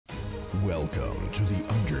Welcome to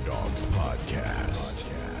the Underdogs podcast.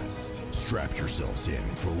 Strap yourselves in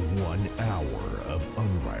for 1 hour of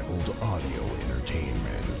unrivaled audio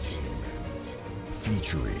entertainment.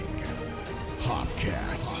 Featuring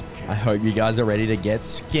HopCat. I hope you guys are ready to get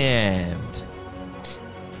scammed.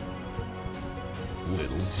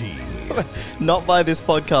 Little Z. Not by this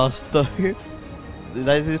podcast, though.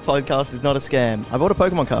 This podcast is not a scam. I bought a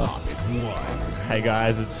Pokemon card. Hobbit 1. Hey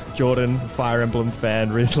guys, it's Jordan, Fire Emblem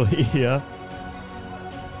fan Ridley here.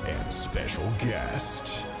 And special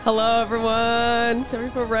guest. Hello everyone,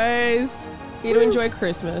 74 Rays, here to enjoy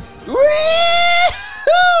Christmas.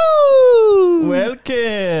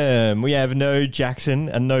 Welcome! We have no Jackson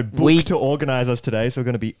and no book to organise us today, so we're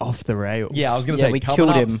going to be off the rails. Yeah, I was going to say, we coming killed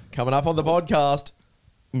up, him. coming up on the podcast.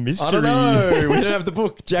 Mystery. I don't know. We don't have the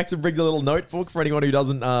book. Jackson brings a little notebook for anyone who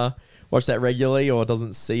doesn't watch that regularly or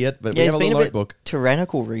doesn't see it, but we have a little notebook.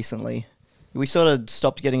 Tyrannical recently. We sort of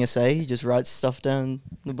stopped getting a say. He just writes stuff down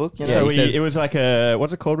the book. You know? So he says- it was like a,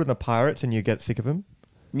 what's it called when the pirates and you get sick of them?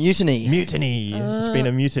 Mutiny. Mutiny. It's been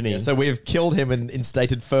a mutiny. Yeah, so we've killed him and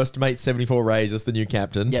instated first mate 74 Rays as the new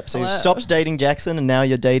captain. Yep, so you Hello. stopped dating Jackson and now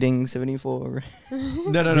you're dating 74.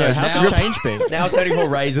 No. Yeah, how's the change been? Now 74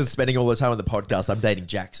 Rays is spending all the time on the podcast. I'm dating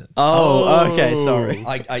Jackson. Oh, okay, sorry.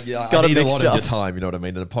 I Got need it a lot mixed of your up. time, you know what I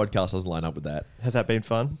mean? And a podcast doesn't line up with that. Has that been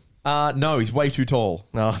fun? No, he's way too tall.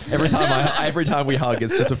 No. Every time we hug,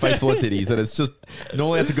 it's just a face full of titties, and it's just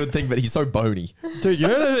normally that's a good thing, but he's so bony. Dude, you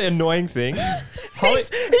know the annoying thing?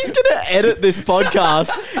 He's going to edit this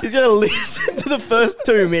podcast. He's going to listen to the first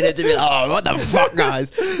 2 minutes and be like, oh, what the fuck,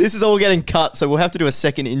 guys? This is all getting cut, so we'll have to do a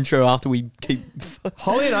second intro after we keep...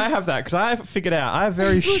 Holly and I have that because I have figured out I have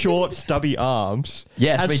very short, stubby arms.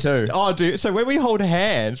 Yes, And me too. Oh, dude. So when we hold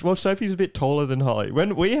hands, well, Sophie's a bit taller than Holly.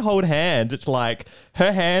 When we hold hands, it's like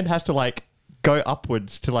her hand has to like go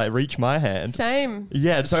upwards to like reach my hand. Same.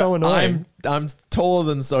 Yeah, it's so annoying. I'm taller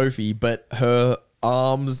than Sophie, but her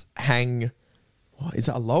arms hang. What, is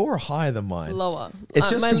it lower or higher than mine? Lower. It's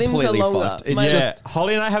just my limbs are completely lower. fucked. It's My- Yeah,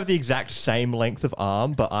 Holly and I have the exact same length of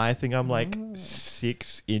arm, but I think I'm like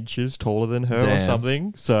 6 inches taller than her or Damn.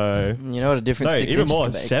 something. So You know what a difference no, 6 even inches more,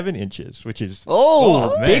 can make. 7 inches, which is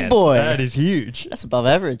Oh, big man, boy. That is huge. That's above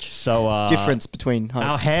average. So Difference between heights.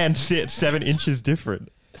 Our hands sit 7 inches different.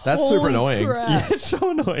 That's super Holy annoying. crap. Yeah, it's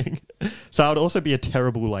so annoying. So I would also be a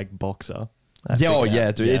terrible like boxer. I Yeah, oh figured yeah,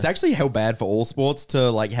 out. dude. It's actually hell bad for all sports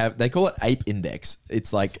to like have. They call it ape index.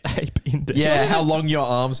 It's like ape index. yeah, how long your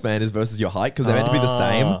arm span is versus your height because they're meant to be the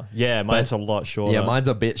same. Yeah, mine's a lot shorter. Yeah, mine's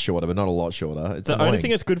a bit shorter, but not a lot shorter. It's the annoying. only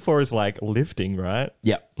thing it's good for is like lifting, right?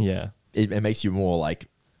 yeah, Yeah. it makes you more like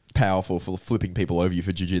powerful for flipping people over you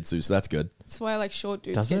for jiu-jitsu, so that's good. That's why I like short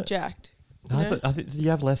dudes Does get it? jacked. You I, know? I think you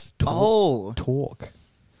have less Oh. torque.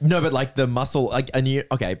 No, but like the muscle, like, and you,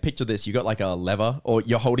 okay, picture this. You got like a lever or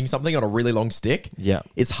you're holding something on a really long stick. Yeah.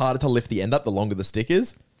 It's harder to lift the end up the longer the stick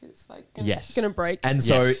is. It's like gonna, Yes. gonna break. And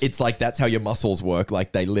so Yes. it's like, that's how your muscles work.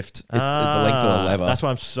 Like they lift the length of the lever. That's why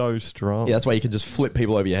I'm so strong. Yeah, that's why you can just flip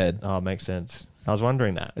people over your head. Oh, makes sense. I was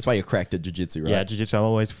wondering that. That's why you're cracked at jiu-jitsu, right? Yeah, jiu-jitsu, I'm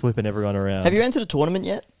always flipping everyone around. Have you entered a tournament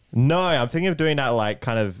yet? No, I'm thinking of doing that like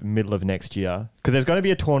kind of middle of next year. Because there's going to be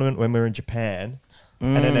a tournament when we're in Japan.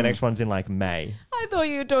 And then the next one's in like May. I thought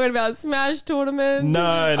you were talking about Smash tournaments.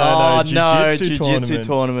 No, Oh, no, jiu-jitsu jiu-jitsu I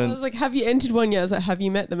tournament. was like, have you entered one yet? I was like, have you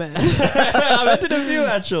met the man? I've entered a few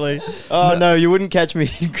actually. Oh, no, you wouldn't catch me.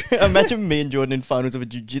 Imagine me and Jordan in finals of a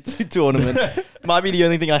jiu-jitsu tournament. Might be the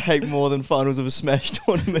only thing I hate more than finals of a Smash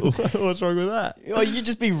tournament. What's wrong with that? Oh, you'd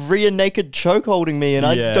just be rear naked choke holding me,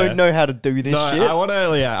 and Yeah. I don't know how to do this No, shit.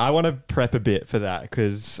 I want to prep a bit for that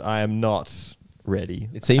because I am not ready.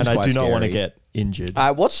 It seems and I quite do not want to scary. get injured.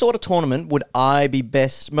 What sort of tournament would I be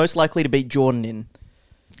most likely to beat Jordan in?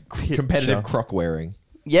 Competitive croc wearing.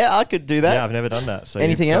 Yeah, I could do that. Yeah, I've never done that. So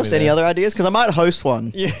Anything you've got else? me Any there. other ideas? Because I might host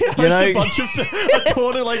one. Yeah, You know? a bunch of a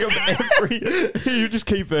tournament like of every. You just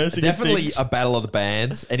keep versing. Definitely things. a battle of the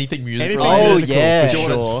bands. Anything musical. Anything Oh, musical, yeah. for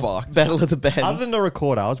Jordan's sure. fucked. Battle of the Bands. Other than the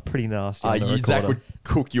recorder, I was pretty nasty. On the recorder. Zach would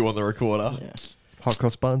cook you on the recorder. Yeah. Hot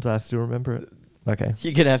cross buns. I still remember it. Okay.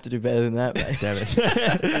 You're going to have to do better than that, mate. Damn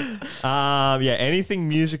it. Yeah. Anything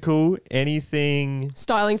musical. Anything.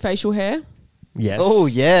 Styling facial hair. Yes. Oh,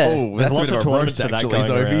 yeah. Oh, There's that's a lots bit of of a tournaments roast, for that actually, going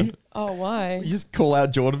Sophie. around. Oh, why? You just call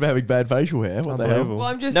out Jordan for having bad facial hair. What the hell? Unbelievable. Well,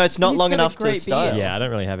 I'm just. No, it's not he's long got a enough to great style. beard. Yeah, I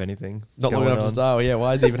don't really have anything. Not long going enough to on. style. Yeah,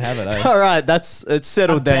 why does he even have it? Eh? All right, it's A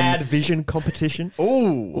settled then. bad vision competition. Ooh.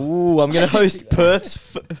 Ooh, I'm going to host Perth's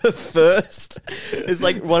first. It's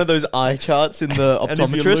like one of those eye charts in the And if you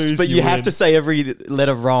optometrist, lose, but you you have win. to say every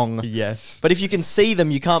letter wrong. Yes. But if you can see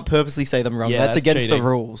them, you can't purposely say them wrong. Yeah, that's that's against cheating. the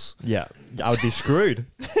rules. Yeah, I would be screwed.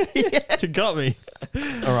 You got me.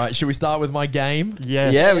 All right, should we start with my game?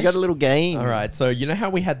 Yes. Yeah, we got a little game. All right, so you know how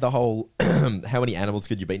we had the whole how many animals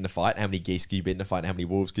could you beat in a fight? How many geese could you beat in a fight? How many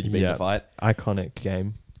wolves could you beat in a fight? Iconic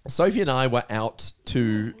game. Sophie and I were out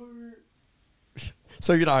to...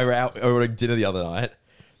 Sophie and I were out ordering dinner the other night.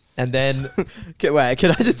 And then... Wait,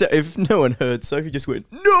 can I just tell, if no one heard, Sophie just went,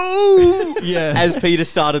 no! Yeah. As Peter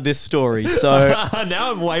started this story. So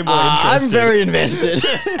Now I'm way more interested. I'm very invested.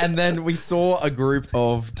 and then we saw a group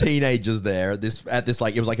of teenagers there at this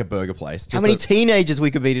like, it was like a burger place. How many teenagers we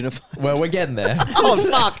could beat in a fight? Well, we're getting there. Oh,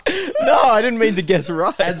 fuck. No, I didn't mean to guess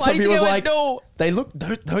right. And Why do Sophie you was think I like, went, no? they look,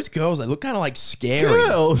 those girls, they look kind of like scary.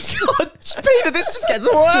 Girls. God, Peter, this just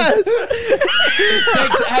gets worse.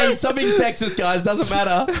 Hey, something sexist, guys, doesn't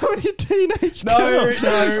matter. How many teenage No,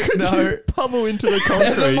 girls could no. you pummel into the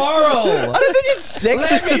There's a concrete? moral. I don't think it's Let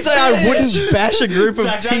sexist me to say I finish. wouldn't bash a group of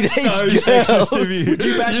Zach, teenage that's so girls. sexist of you. Would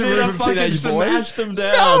you bash a need group to of fucking teenage boys? smash them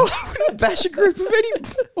down. No, I wouldn't bash a group of any.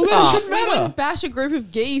 Well, that Ah. shouldn't We matter. wouldn't bash a group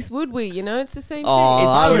of geese, would we? You know, it's the same Oh, thing.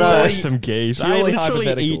 It's I I don't would know. bash some geese. I Purely literally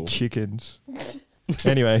hypothetical. eat chickens.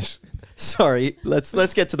 Anyways. Sorry, let's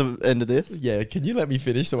get to the end of this. Yeah, can you let me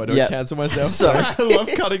finish so I don't Yeah. cancel myself? Sorry. I love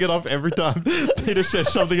cutting it off every time Peter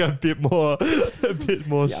says something a bit more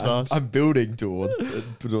Yeah, sus. I'm building towards.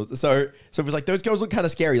 So it was like those girls look kind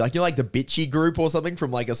of scary, like like the bitchy group or something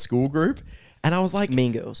from like a school group, and I was like,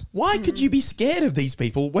 Mean Girls. why could you be scared of these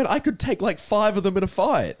people when I could take like 5 of them in a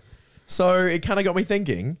fight? So it kind of got me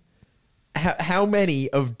thinking, how many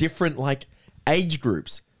of different like age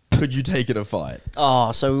groups could you take in a fight?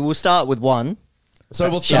 Oh, so we'll start with one. So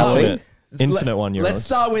we'll Shall start we? with Infinite one-year-olds. Let's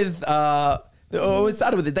start with. We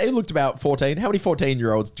started with it. They looked about 14. How many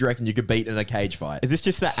 14-year-olds do you reckon you could beat in a cage fight? Is this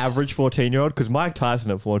just the average 14-year-old? Because Mike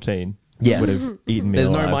Tyson at 14 Yes. would have eaten me There's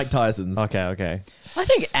no alive. Mike Tysons. Okay. I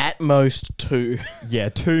think at most 2. Yeah,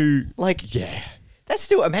 2. Like, Yeah. that's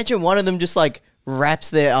still, imagine one of them just like wraps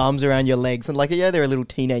their arms around your legs and like, yeah, they're a little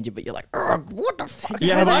teenager, but you're like, "Ugh, what the fuck?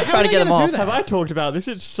 Yeah, And how you're are trying to they get them gonna off. do that? Have I talked about this?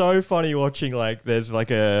 It's so funny watching like there's like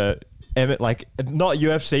a like not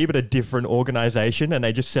UFC but a different organization, and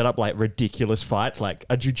they just set up like ridiculous fights, like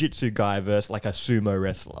a jiu-jitsu guy versus like a sumo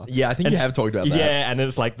wrestler. Yeah, I think And you have talked about that. Yeah, and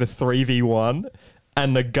it's like the 3v1.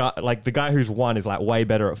 And the guy who's won is like way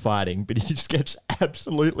better at fighting, but he just gets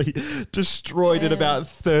absolutely destroyed in Yeah. about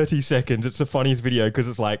 30 seconds. It's the funniest video because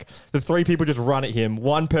it's like the 3 people just run at him.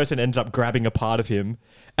 One person ends up grabbing a part of him,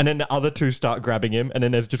 and then the other 2 start grabbing him, and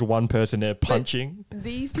then there's just one person there punching.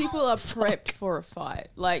 These people are prepped for a fight.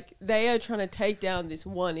 Like, they are trying to take down this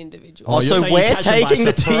one individual. Oh, Also, you're saying you we're catch them by taking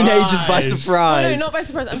the teenagers by surprise. surprise. No, not by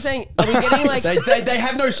surprise. I'm saying, are we getting like... They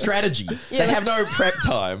have no strategy. Yeah, They have no prep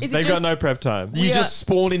time. Is it They've just... got no prep time. You Yeah. just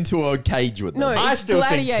spawn into a cage with them. No, I it's still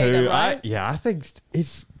think Gladiator, 2. right? I think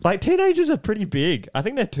it's like teenagers are pretty big. I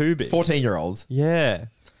think they're too big. 14-year-olds. Yeah.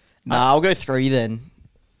 Nah, I'll go 3 then.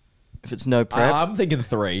 If it's no prep. I'm thinking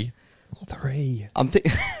 3. 3. I'm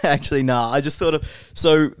actually, nah. I just thought of,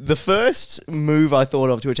 so the first move I thought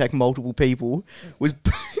of to attack multiple people was,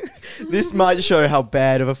 this might show how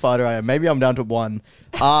bad of a fighter I am. Maybe I'm down to 1.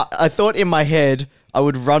 I thought in my head I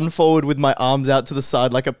would run forward with my arms out to the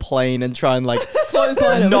side like a plane and try and like,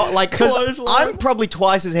 Clothesline 'em. not like, because Clothesline. I'm probably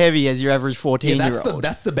twice as heavy as your average Yeah, 14-year-old.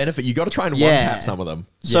 that's the benefit. You got to try and Yeah. one-tap some of them.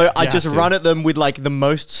 So Yeah, I you just have to. run at them with like the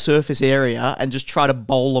most surface area and just try to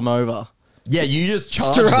bowl them over. Yeah, you just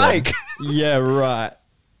charge Strike. them. Yeah, right.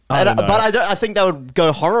 And don't know. but I think that would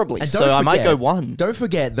go horribly. And So don't I might go forget- 1. Don't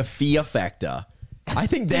forget the fear factor. I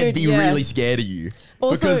think they'd Dude, be yeah. really scared of you.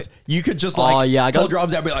 Also- because you could just like Oh, yeah, I got- hold your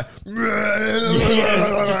arms out and be like,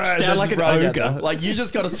 stand just like an running at ogre. them. Like you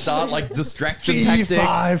just got to start like distraction Five,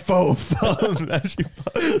 tactics. 4, 5.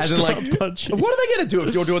 And then like, what are they going to do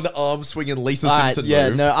if you're doing the arm swing and Lisa Alright, Simpson yeah,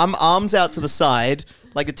 move? no, I'm arms out to the side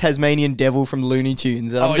like a Tasmanian devil from Looney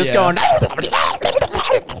Tunes, and I'm Oh, just yeah. going.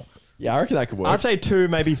 Yeah, I reckon that could work. I'd say 2,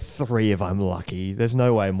 maybe 3 if I'm lucky. There's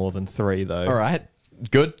no way more than 3 though. All right.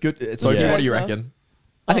 Good. Sophie, Yeah. what do you Yeah. reckon?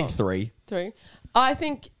 I think 3. 3. I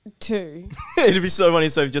think 2. It'd be so funny.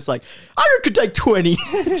 So just like I could take 20.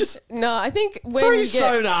 Just No, I think when 3 you get...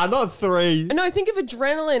 sonar, not 3. No, think of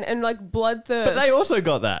adrenaline and like bloodthirst. But they also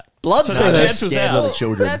got that. bloodthirst. So that They're cancels scared out. of the Well,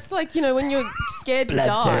 children. that's like, you know, when you're scared to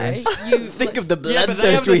die, Bloodthirst. you Think of the Yeah, but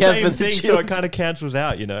they have bloodthirst the we have same for the thing, so it children. kind of cancels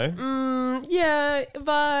out, you know? yeah,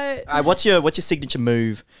 but Alright, what's your signature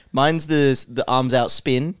move? Mine's the arms out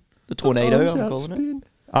spin, the tornado. I'm calling it.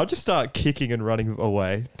 I'll just start kicking and running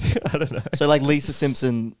away. I don't know. So like Lisa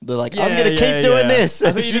Simpson, they're like, I'm Yeah, gonna yeah, keep doing yeah. this. I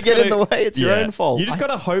If think you just get in the gotta- way, it's your yeah. own fault. You just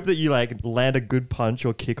gotta hope that you like land a good punch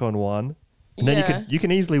or kick on one, and then Yeah. you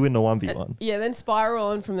can easily win the 1v1. yeah, then spiral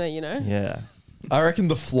on from there, you know? Yeah. I reckon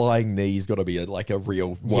the flying knee's got to be like a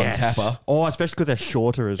real one Yes. tapper. Oh, especially because they're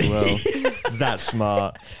shorter as well. That's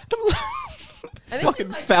smart. I think Fucking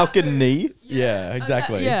it's like falcon that, knee. Yeah,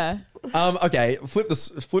 exactly. Yeah. Okay, flip the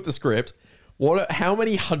script. How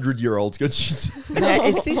many 100-year-olds could you Now,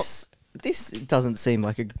 is this doesn't seem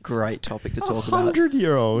like a great topic to talk about.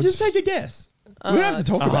 100-year-olds. just take a guess? We don't have to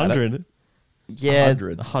talk about it. 100. Yeah.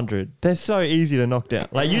 100. 100. They're so easy to knock down.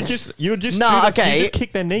 Like you just Nah, you just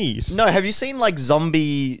kick their knees. No, have you seen like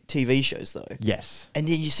zombie TV shows though? Yes. And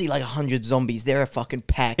then you see like 100 zombies. They're a fucking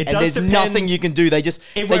pack, It and does there's depend- nothing you can do. They just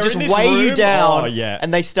If they we're just in this weigh you room- down. oh, yeah.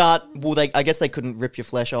 And they start. Well, I guess they couldn't rip your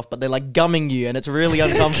flesh off, but they're like gumming you, and it's really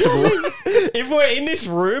uncomfortable. If we're in this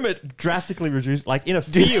room, it drastically reduces. Like in a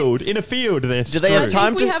field, they're Do they have I screwed.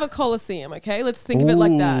 time think we to- have a Coliseum, okay? Let's think of it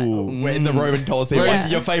like that. Ooh. We're in the Roman Colosseum. Yeah. What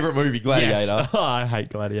is your favorite movie, Gladiator? Yes. Oh, I hate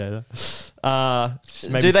Gladiator.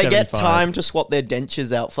 Maybe Do they get 75. time to swap their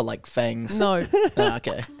dentures out for like fangs? No.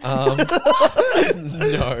 Okay. No.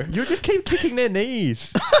 You just keep kicking their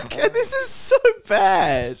knees. Okay, this is so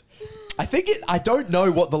bad. I don't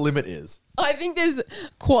know what the limit is. I think there's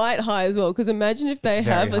quite high as well, because imagine if they It's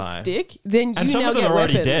have very a high. stick, then you And some now of them get are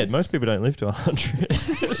already weapons. dead. Most people don't live to 100.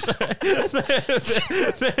 So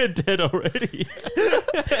they're dead already.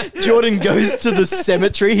 Jordan goes to the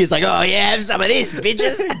cemetery. He's like, "Oh yeah, have some of this,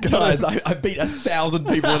 bitches." Guys, I beat 1,000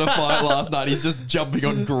 people in a fight last night. He's just jumping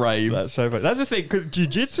on graves. That's so funny. That's the thing, because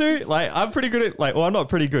jiu-jitsu, like, I'm pretty good at, like, well, I'm not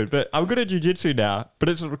pretty good, but I'm good at jiu-jitsu now, but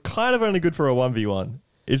it's kind of only good for a 1v1.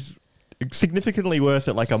 It's significantly worse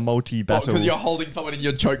at, like, a multi-battle. Because you're holding someone in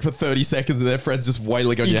your choke for 30 seconds and their friend's just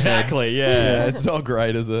wailing on your head. Exactly, Yeah, yeah. it's not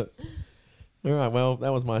great, is it? All right, well,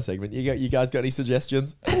 that was my segment. You guys got any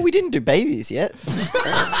suggestions? Oh, we didn't do babies yet.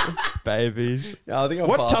 Babies. Yeah, I think I'm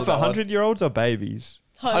What's faster tougher, that one. 100-year-olds or babies?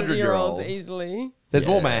 100-year-olds 100-year-olds. easily. There's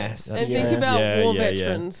more Yeah. mass. And Yeah. think about war Yeah.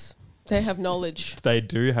 veterans. They have knowledge. They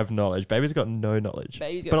do have knowledge. Babies got no knowledge.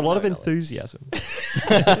 Babies got but a lot no of knowledge. enthusiasm.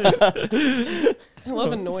 A lot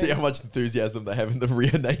of annoyance. See how much enthusiasm they have in the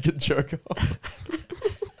rear naked choke off.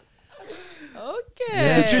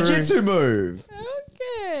 Okay. It's a jiu-jitsu move.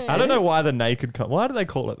 Okay. I don't know why the naked... Why do they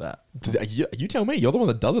call it that? You tell me. You're the one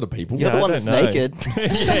that does it to people. You're the I one don't that's know. naked.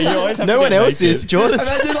 Yeah, you always have No to one get else naked. is. Jordan's.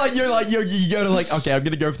 Imagine you go to like, okay, I'm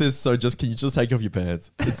gonna go for this. So can you just take off your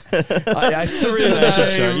pants? It's just in the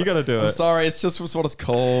naked show. name. You gotta do I'm it. sorry. It's just what it's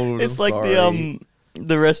called. It's I'm like sorry.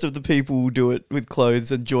 the rest of the people do it with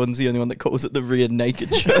clothes, and Jordan's the only one that calls it the rear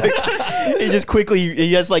naked choke.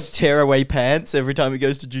 He has like tearaway pants every time he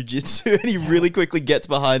goes to jiu-jitsu, and he really quickly gets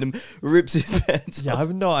behind him, rips his pants Yeah, I off.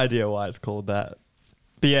 have no idea why it's called that.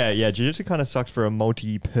 But yeah, jiu-jitsu kind of sucks for a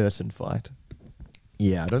multi-person fight.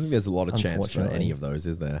 Yeah, I don't think there's a lot of chance for Unfortunately. any of those,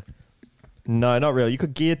 is there? No, not really. You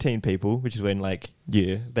could guillotine people, which is when like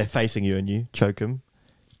they're facing you and you choke them.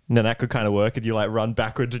 And then that could kind of work, and you like run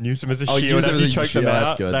backwards and use them as a Oh, shield use them as as you a choke shield. them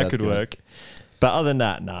That's out. good, That that's could good. work. But other than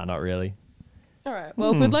that, nah, not really. All right.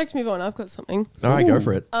 Well, if we'd like to move on, I've got something. All right, go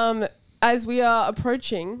for it. As we are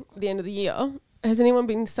approaching the end of the year, has anyone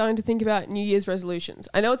been starting to think about New Year's resolutions?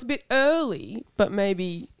 I know it's a bit early, but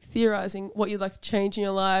maybe theorizing what you'd like to change in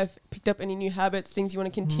your life, picked up any new habits, things you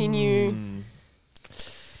want to continue.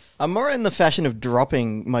 I'm more in the fashion of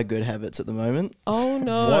dropping my good habits at the moment. Oh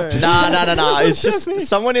no. What? Nah. It's just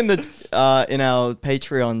someone in the in our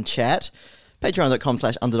Patreon chat,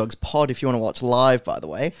 patreon.com/underdogspod if you want to watch live, by the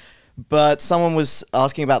way. But someone was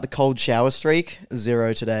asking about the cold shower streak.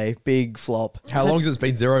 0 today. Big flop. How long's it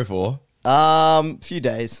been 0 for? Few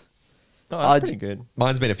days. Oh, I that's pretty good.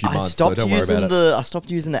 Mine's been a few I months, so stopped don't worry using about it. I stopped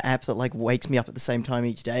using the app that like wakes me up at the same time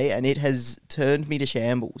each day, and it has turned me to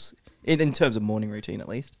shambles in terms of morning routine, at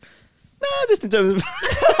least. No, just in terms of The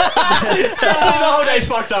whole day's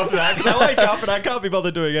fucked after that. 'Cause I wake up and I can't be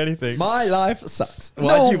bothered doing anything. My life sucks.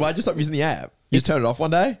 No. Why'd you stop using the app? You just turn it off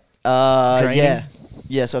one day?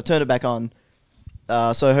 yeah. So I've turned it back on.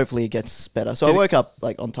 So hopefully it gets better. So I woke up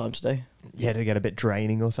like on time today. Yeah, to get a bit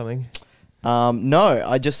draining or something. No,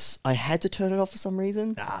 I had to turn it off for some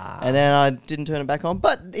reason, and then I didn't turn it back on.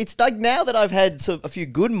 But it's like now that I've had a few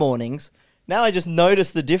good mornings, now I just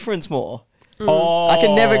notice the difference more. Oh, I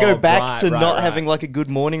can never go back to not having like a good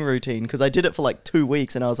morning routine, because I did it for like 2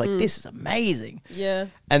 weeks and I was like, this is amazing. Yeah.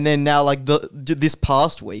 And then now like this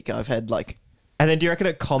past week I've had like, And then do you reckon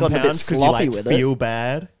it Gotten a bit compounds because you sloppy like with it. feel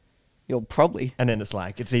bad? you'll probably. And then it's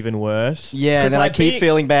like, it's even worse. Yeah, 'Cause and then like I keep being-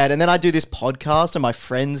 feeling bad. And then I do this podcast and my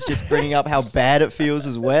friends just bringing up how bad it feels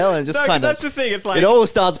as well. And it just No, 'cause kind of, that's the thing. It's like, it all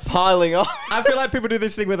starts piling up. I feel like people do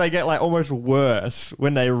this thing where they get like almost worse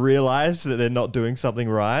when they realize that they're not doing something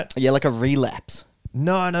right. Yeah, like a relapse.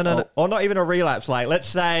 No. Or not even a relapse. Like, let's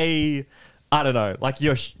say, I don't know, like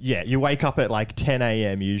you wake up at like 10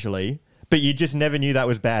 a.m. usually, but you just never knew that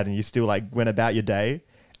was bad and you still like went about your day.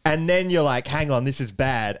 And then you're like, hang on, this is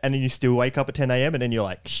bad. And then you still wake up at 10 a.m. And then you're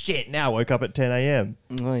like, shit, now I woke up at 10 a.m.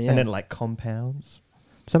 Oh, yeah. And then it like compounds.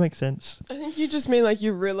 Does that make sense? I think you just mean like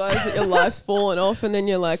you realize that your life's fallen off, and then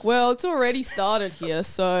you're like, well, it's already started here,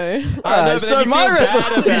 so. So my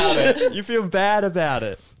resolution. You feel bad about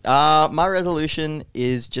it. My resolution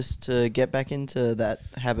is just to get back into that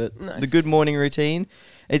habit, Nice. the good morning routine.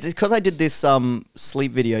 It's because I did this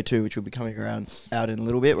sleep video too, which will be coming out in a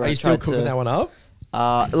little bit. Where Are I you still tried cooking that one up?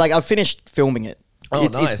 Like I've finished filming it. Oh,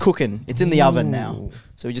 It's nice. cooking. It's in the oven now,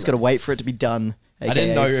 so we just got to wait for it to be done. I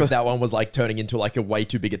didn't know AKA if that one was like turning into like a way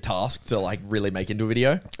too big a task to like really make into a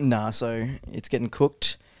video. Nah, so it's getting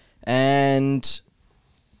cooked, and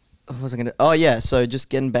what was I gonna? Oh yeah, so just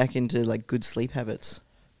getting back into like good sleep habits.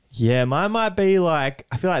 Yeah, mine might be like,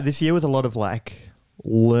 I feel like this year was a lot of like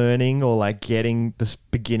learning or like getting the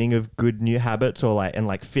beginning of good new habits or like, and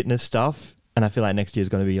like fitness stuff. And I feel like next year is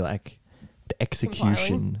going to be like the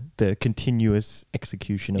execution, the continuous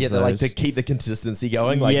execution of Yeah, those. like to keep the consistency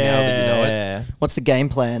going. Like now that you know it. What's the game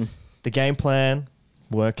plan? The game plan,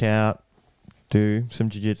 work out, do some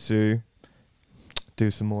jiu-jitsu,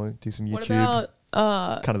 do some YouTube. What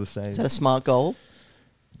about kind of the same. Is that a smart goal?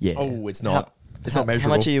 Yeah. Oh, it's not. It's How not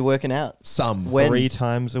measurable. much are you working out? Some. When? 3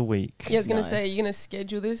 times a week. Yeah, I was gonna Nice. say, you're gonna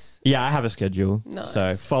schedule this. Yeah, I have a schedule. Nice.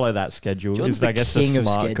 So follow that schedule. Jordan's Is the I guess king a of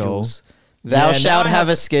smart goal. schedules. Thou Yeah, shalt now I have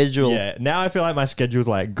a schedule. Yeah, now I feel like my schedule's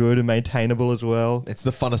like good and maintainable as well. It's the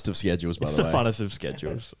funnest of schedules, by It's the the way. funnest of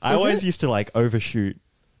schedules. I Is always it? used to like overshoot.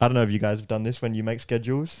 I don't know if you guys have done this when you make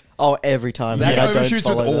schedules. Oh, every time. Zach I don't overshoots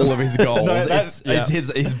with follow all them. of his goals. No, it's yeah.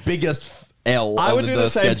 his biggest L I on would do the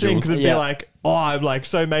same thing schedules. because it'd Yeah. be like, oh, I'm like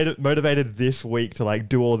so motivated this week to like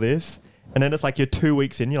do all this. And then it's like you're 2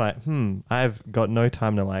 weeks in, you're like, I've got no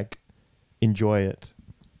time to like enjoy it.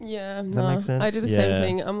 Yeah, that no, make sense? I do the Yeah. same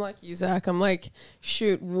thing. I'm like you, Zach. I'm like,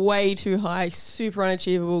 shoot, way too high, super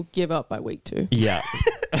unachievable, give up by week 2. Yeah.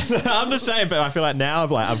 I'm the same, but I feel like now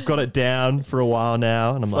I've got it down for a while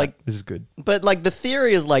now, and I'm It's like, like- this is good. But like the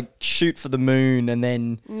theory is like shoot for the moon, and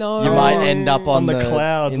then No. you might end up on the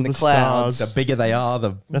clouds, in of the the clouds. The bigger they are,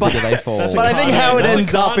 the That's bigger they fall. That's a But I think how it that's a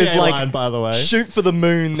ends up is Kanye like line, by the way. shoot for the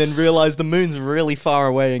moon, then realize the moon's really far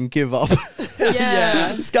away and give up.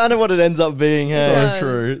 Yeah. It's kind of what it ends up being. So Hey? Does.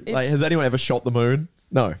 true. It- Like, has anyone ever shot the moon?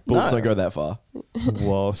 No, bullets No. don't go that far.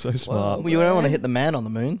 Whoa, so smart. Well, you don't want to hit the man on the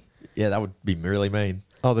moon. Yeah, that would be really mean.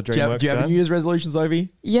 Oh, the Do you have, DreamWorks any guy? New Year's resolutions, Ovi?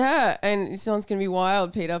 Yeah, and it sounds going to be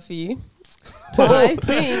wild, Peter, for you. I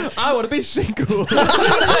think I want to be single.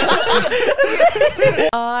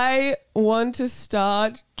 I want to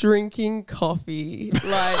start drinking coffee.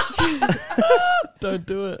 Like, Don't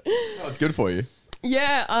do it. Oh, it's good for you.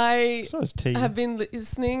 yeah, I So is tea. have been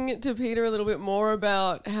listening to Peter a little bit more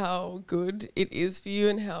about how good it is for you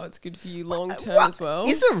and how it's good for you long term as well.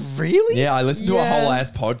 Is it really? Yeah, I listened to a Yeah. whole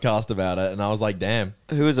ass podcast about it, and I was like, damn.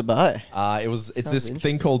 Who is it by? It's Sounds this thing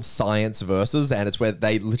interesting. called Science Versus, and it's where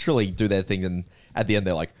they literally do their thing, and at the end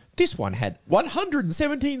they're like, this one had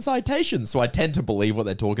 117 citations, so I tend to believe what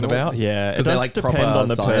they're talking about. Yeah, it because they're does like depend proper on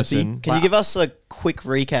the sciencey. person. Can you give us a quick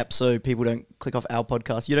recap so people don't click off our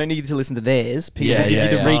podcast? You don't need to listen to theirs. Peter Yeah, will give yeah, you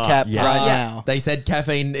the yeah. recap Yeah. right Yeah. now. They said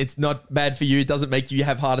caffeine, it's not bad for you. It doesn't make you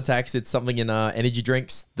have heart attacks. It's something in energy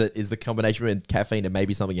drinks that is the combination between caffeine and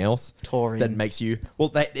maybe something else Taurine. that makes you. Well,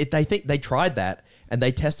 they think they tried that and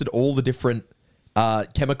they tested all the different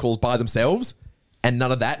chemicals by themselves, and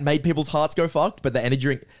none of that made people's hearts go fucked. But the energy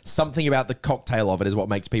drink, something about the cocktail of it is what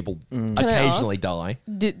makes people Can I occasionally ask? die.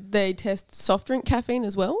 Did they test soft drink caffeine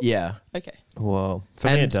as well? Yeah. Okay. Whoa. For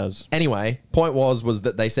me, it does. Anyway, point was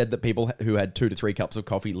that they said that people who had 2 to 3 cups of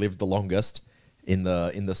coffee lived the longest in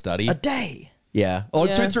the study. A day. Yeah. Or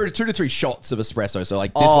Yeah. 2 to 3 shots of espresso. So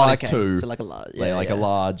like this Oh, one okay. is 2. So like a large. Like a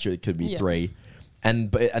large, it could be Yeah. 3.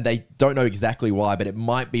 And they don't know exactly why, but it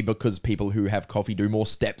might be because people who have coffee do more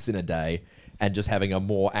steps in a day, and just having a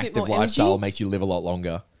more active more lifestyle energy? makes you live a lot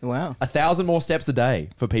longer. Wow. 1,000 more steps a day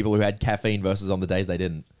for people who had caffeine versus on the days they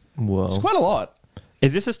didn't. Whoa. It's quite a lot.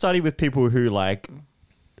 Is this a study with people who like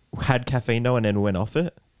had caffeine though and then went off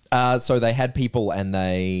it? So they had people and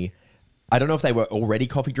I don't know if they were already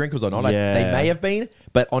coffee drinkers or not. Yeah. They may have been,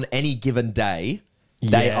 but on any given day,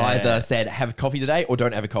 they Yeah. either said have coffee today or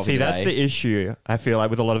don't have a coffee See, today. that's the issue. I feel like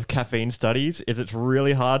with a lot of caffeine studies, is it's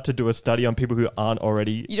really hard to do a study on people who aren't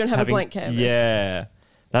already. You don't have a blank canvas. Yeah,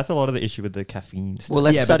 that's a lot of the issue with the caffeine stuff. Well,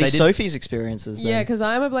 let's Yeah, but study they did- Sophie's experiences then. Yeah, because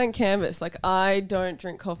I'm a blank canvas. Like, I don't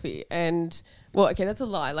drink coffee. And Well, okay, that's a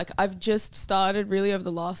lie. Like, I've just started really over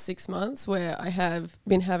the last 6 months where I have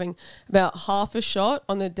been having about half a shot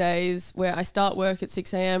on the days where I start work at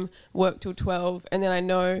 6 a.m., work till 12, and then I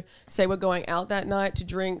know, say we're going out that night to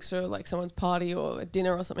drinks or like someone's party or a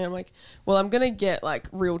dinner or something. I'm like, well, I'm going to get like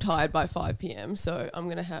real tired by 5 p.m., so I'm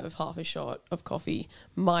going to have half a shot of coffee,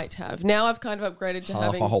 might have. Now I've kind of upgraded to Half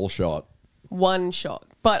having a whole shot. 1 shot,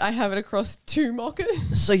 but I have it across 2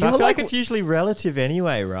 mochas. So But you're I feel like like, it's usually relative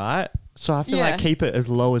anyway, right? So I feel Yeah. like keep it as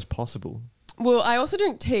low as possible. Well, I also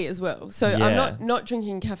drink tea as well. So Yeah. I'm not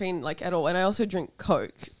drinking caffeine like at all. And I also drink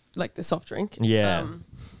Coke, like the soft drink. Yeah.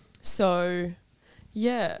 So,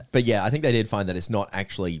 yeah. But yeah, I think they did find that it's not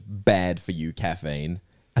actually bad for you, caffeine.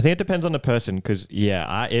 I think it depends on the person because,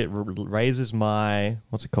 yeah, it raises my,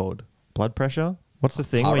 what's it called? Blood pressure? What's the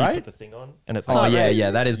thing Heart where you rate? put the thing on? And it's Oh, Heart yeah, rate.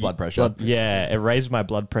 yeah, that is blood pressure. yeah, it raises my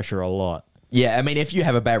blood pressure a lot. Yeah, I mean, if you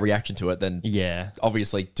have a bad reaction to it, then Yeah.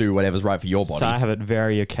 obviously do whatever's right for your body. So I have it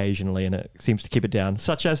very occasionally and it seems to keep it down,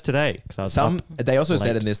 such as today. 'Cause I was up They also said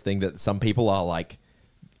late. in this thing that some people are like,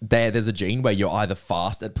 there's a gene where you're either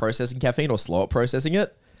fast at processing caffeine or slow at processing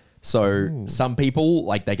it. So some people,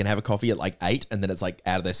 like, they can have a coffee at like 8 and then it's like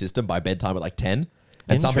out of their system by bedtime at like 10.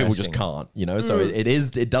 And some people just Interesting. can't, you know? So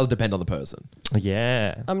it does depend on the person.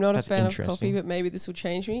 Yeah. I'm not That's a fan of interesting. coffee, but maybe this will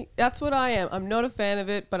change me. That's what I am. I'm not a fan of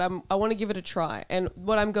it, but I want to give it a try. And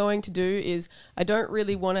what I'm going to do is I don't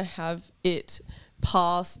really want to have it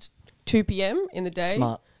past 2 p.m. in the day.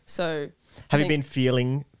 Smart. So Have you been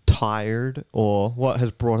feeling tired or what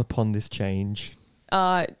has brought upon this change?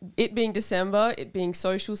 It being December, it being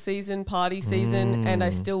social season, party season, and I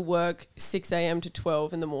still work 6 a.m. to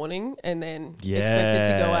 12 in the morning and then expected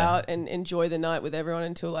to go Yeah. out and enjoy the night with everyone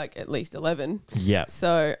until like at least 11. Yeah.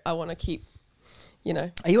 So I want to keep, you know,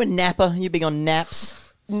 are you a napper? You big on naps?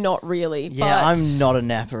 not really. Yeah, but I'm not a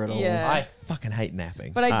napper at all. Yeah. I fucking hate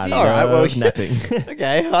napping. But I did. All right, well, love napping.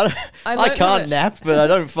 Okay, I I learned how can't to- nap, but I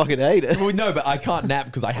don't fucking hate it. Well, no, but I can't nap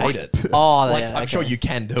because I hate it. Oh, Like, yeah, I'm sure okay. you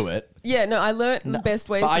can do it, Yeah, no, I learned the best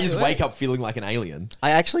ways but to I just do wake it. up feeling like an alien.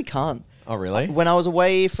 I actually can't. Oh, really? When I was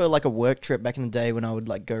away for like a work trip back in the day, when I would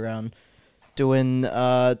like go around doing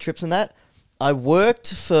trips and that, I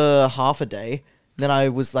worked for half a day. Then I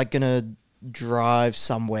was like gonna drive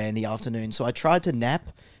somewhere in the afternoon, so I tried to nap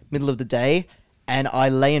middle of the day, and I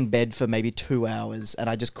lay in bed for maybe 2 hours, and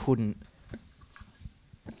I just couldn't.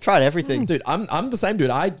 Tried everything. Dude, I'm the same dude.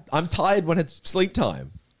 I'm tired when it's sleep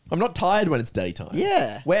time. I'm not tired when it's daytime.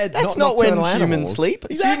 Yeah, We're that's not when nocturnal humans animals. sleep.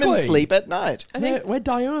 Exactly. Humans sleep at night. I think We're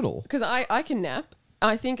diurnal. because I can nap.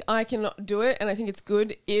 I think I can do it, and I think it's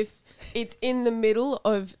good if it's in the middle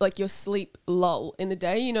of like your sleep lull in the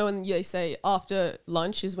day. You know, and they say after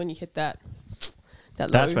lunch is when you hit that low.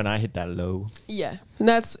 That's when I hit that low. Yeah, and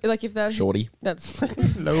that's like if that's Shorty. That's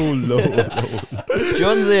Low.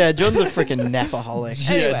 John's a freaking napaholic.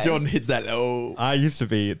 Anyway. Yeah, John hits that. Oh, I used to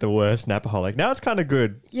be the worst napaholic. Now it's kind of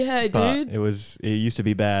good. yeah, But dude. it used to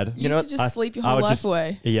be bad. You know used to what? just sleep your I whole would life just-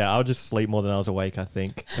 away. Yeah, I would just sleep more than I was awake, I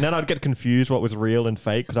think. And then I'd get confused what was real and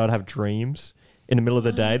fake because I'd have dreams in the middle of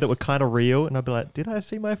the day that were kind of real. And I'd be like, did I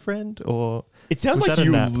see my friend? Or it sounds was like that a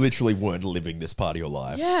you nap? literally weren't living this part of your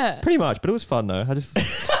life. Yeah. Pretty much, but it was fun though. I just,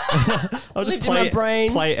 I'll Lived just in my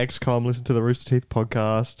brain. play XCOM, listen to the Rooster Teeth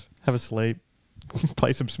podcast, have a sleep,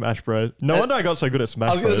 play some Smash Bros. No wonder I got so good at I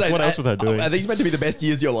Smash was going Bros. to say, What else was I doing? Are these meant to be the best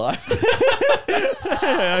years of your life?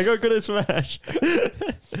 I got good at Smash.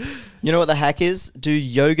 You know what the hack is? Do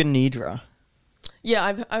yoga nidra. Yeah,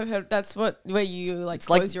 I've heard that's where you like It's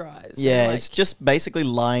like- close your eyes. Yeah, and, like, it's just basically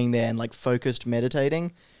lying there and like focused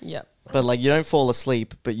meditating. yeah. But like you don't fall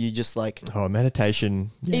asleep, but you just like Oh,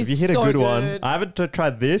 meditation. Yeah, if It's you hit so a good one. good. I haven't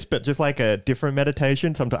tried this, but just like a different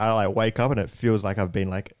meditation. Sometimes I like wake up and it feels like I've been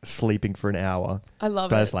like sleeping for an hour. I love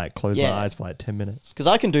But I it. just like close Yeah. my eyes for like 10 minutes. because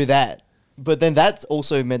I can do that. But then that's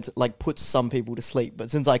also meant to like put some people to sleep. But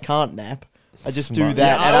since I can't nap, I just do Smart.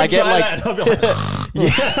 that, Yeah, and I would get try like that. I'll be like,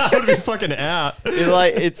 yeah, I would be fucking out.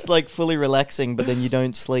 it's like fully relaxing, but then you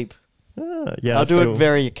don't sleep. Yeah, I'll do so- it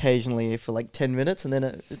very occasionally for like 10 minutes, and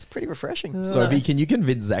then it's pretty refreshing. Sophie, Nice. can you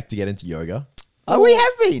convince Zach to get into yoga? Oh, we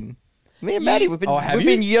have been. Me and You- Maddie, we've been Oh, have we've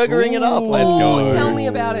you? been yogaing it up. Ooh. Let's go. Ooh, tell me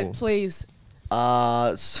about it, please.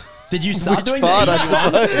 Did you start Which doing part, the I easy ones?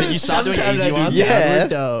 suppose? Did you start doing easy ones?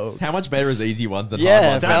 Yeah. How much better is easy ones than Yeah,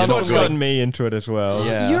 hard ones? found You're That's not what's good. gotten me into it as well.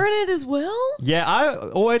 Yeah. You're in it as well? Yeah, I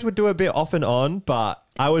always would do a bit off and on, but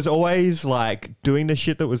I was always like doing the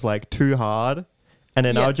shit that was like too hard. And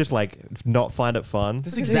then Yeah. I would just like not find it fun.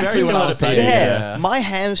 That's It's exactly very what I similar was to saying. Peter, Yeah. My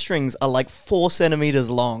hamstrings are like 4 centimeters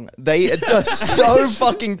long. They are so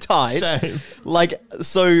fucking tight. Same. Like,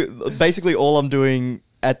 so basically all I'm doing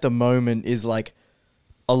at the moment is like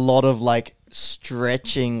a lot of like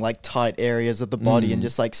stretching like tight areas of the body and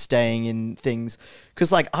just like staying in things.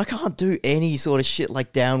 Because like I can't do any sort of shit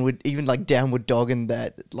like downward, even like downward dog and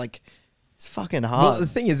that. Like it's fucking hard. Well, the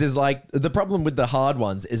thing is like the problem with the hard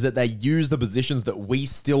ones is that they use the positions that we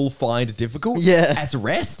still find difficult as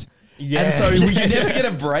rest. Yeah. And so you never get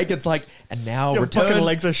a break. It's like, and now Your return. fucking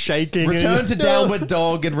legs are shaking. Return to downward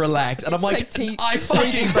dog and relax. And I'm like, I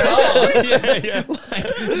fucking can't.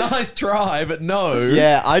 Like, nice try, but no.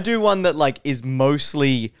 Yeah, I do one that like is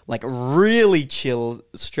mostly like really chill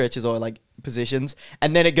stretches or like positions,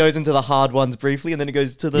 and then it goes into the hard ones briefly, and then it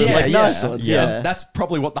goes to the nice ones. Yeah, that's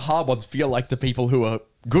probably what the hard ones feel like to people who are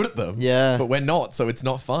good at them. Yeah, but we're not, so it's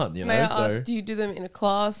not fun. You know. May I ask, do you do them in a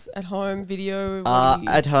class, at home, video?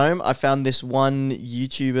 At home, I found this one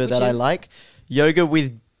YouTuber that I like, Yoga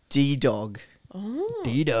with D-Dog.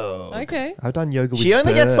 D-Dog. Okay. I've done yoga with She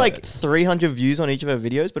only gets birds. like 300 views on each of her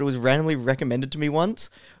videos, but it was randomly recommended to me once.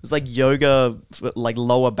 It was like yoga, like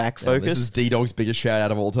lower back focus. This is D-Dog's biggest shout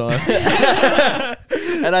out of all time.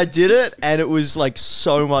 And I did it, and it was like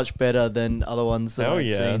so much better than other ones that I've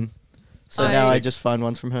seen. So now I just find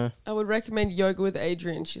ones from her. I would recommend Yoga with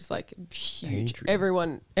Adrian. She's like huge.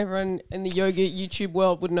 Adrian. Everyone in the yoga YouTube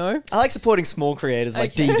world would know. I like supporting small creators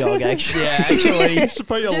like Okay. D-Dog, actually. Yeah, actually.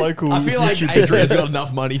 Support your Just- local. I feel like YouTube. Adrian's got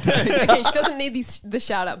enough money. Thanks. Okay, she doesn't need the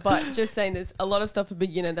shout out, but just saying there's a lot of stuff for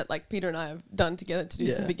beginner that like Peter and I have done together to do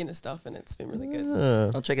some beginner stuff, and it's been really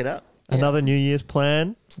good. I'll check it out. Another New Year's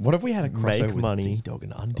plan. What if we had a crossover Make with money. D-Dog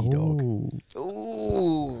and Undydog?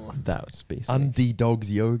 Ooh. That would be sick. Undydog's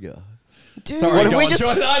yoga. Dude, Sorry, What if go we on, just-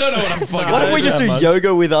 John. I don't know what I'm fucking. What if we do just that do much.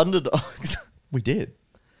 yoga with underdogs? We did.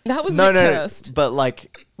 that was No, a bit no, cursed. but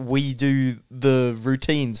like we do the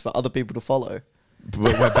routines for other people to follow. But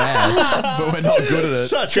we're bad. But we're not good at it.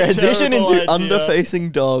 Such Transition a into terrible idea.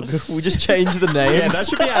 underfacing dog. We just change the names. Yeah, that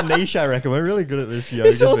should be our niche, I reckon. We're really good at this yoga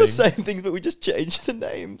It's all the thing. same things, but we just change the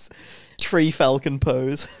names. Tree falcon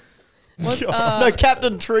pose. What's, No,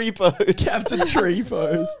 Captain Tree pose. Captain Tree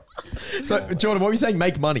pose. So, Jordan, what were you saying?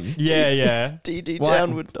 Make money. Yeah, yeah. DD Why-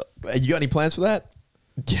 downward dog. You got any plans for that?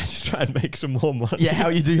 Yeah, just try and make some more money. Yeah, how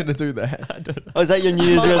are you going to do that? Oh, is that your New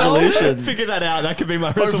Year's resolution? Figure that out. That could be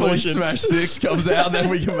my Hopefully resolution. Smash 6 comes out and then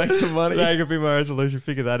we can make some money. That could be my resolution.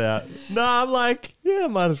 Figure that out. No, I'm like, yeah,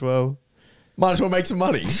 might as well. Might as well make some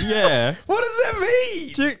money. Yeah. What does that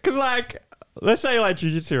mean? Because, like, let's say, like,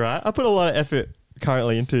 jiu-jitsu, right? I put a lot of effort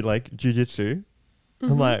currently into, like, jiu-jitsu.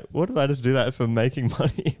 I'm like, what if I just do that for making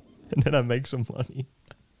money? And then I make some money.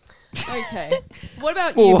 okay. What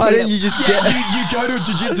about Well, you? why Peter? don't you just You get... go to a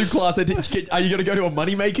jiu-jitsu class. Are you going to go to a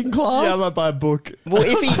money-making class? Yeah, I might buy a book. Well,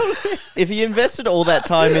 if he invested all that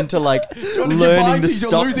time into like John, if you're learning buying the things,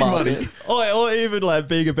 you're stock losing market, money. Or even, like,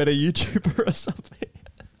 being a better YouTuber or something.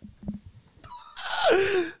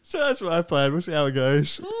 So that's my plan. We'll see how it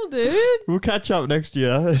goes. Cool, dude. We'll catch up next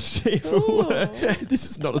year and see if it Ooh. works. This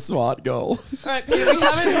is not a smart goal. All right, Peter. We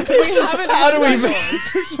haven't. how do we had make-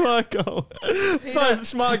 that Smart goal. Peter. First,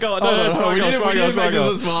 smart goal. Hold on, smart we goal. need to- Smart we goal. need to make Smart this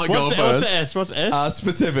goal. a smart What's goal the- What's first. the S? What's the S?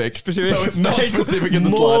 Specific. Specific. So it's not Make specific in the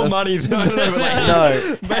more slightest. money than No, but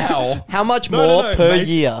like, no. how? How much No, more no, no, per make-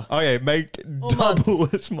 year? Okay, make month. double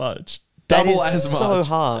as much. That Double is as much. so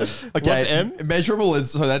hard. Okay, What's M? measurable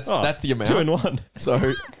is so that's Oh, the amount. 2 in 1. So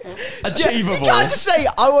You achievable. can't just say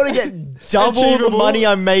I want to get double the Achievable. money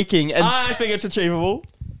I'm making and I think it's achievable.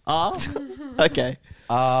 R? okay.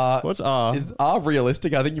 What's R? Is R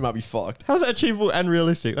realistic? I think you might be fucked. How's that achievable and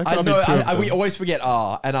realistic? That I can't know. be two of We them. always forget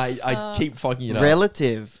R, and I keep fucking it up.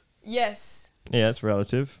 Relative. Yes. Yeah, it's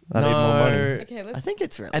relative. I need more money. Okay. Let's. I think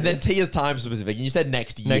it's relative. And then T is time specific, and you said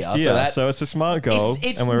next year. Next year. So, that, So it's a smart goal.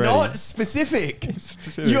 it's and we're not ready. specific.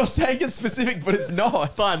 Specific. You're saying it's specific, but it's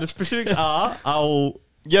not. Fine. The specifics are I'll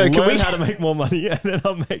Yo, can learn we- how to make more money and then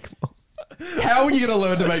I'll make more. How are you going to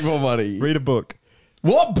learn to make more money? Read a book.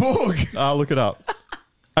 What book? I'll look it up.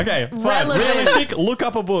 Okay, fine. Relevant. Realistic, look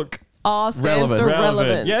up a book. R stands for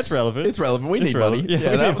relevant. Yeah, it's relevant. It's relevant. We It's need relevant. money.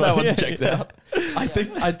 Yeah, we that need money. one Yeah, checks yeah. out.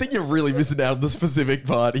 I think you're really missing out on the specific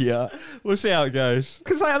part here. We'll see how it goes.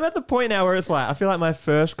 Because like, I'm at the point now where it's like, I feel like my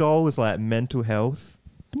first goal was like mental health.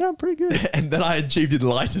 But now I'm pretty good. And then I achieved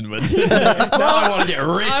enlightenment. Now I want to get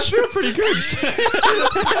I rich. feel pretty good.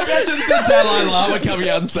 Imagine the Dalai Lama coming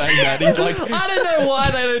out and saying that. He's like, I don't know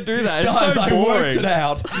why they don't do that. It's guys, so I boring. worked it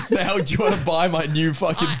out. Now do you want to buy my new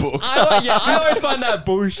fucking book? I always find that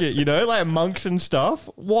bullshit, you know, like monks and stuff.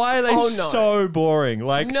 Why are they Oh, no. so boring?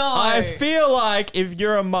 Like, No. I feel like if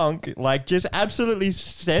you're a monk, like, just absolutely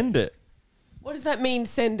send it. What does that mean?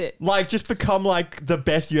 Send it. Like, just become like the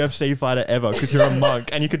best UFC fighter ever because you're a monk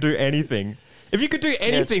and you could do anything. If you could do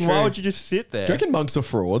anything, why true. would you just sit there? Do you reckon monks are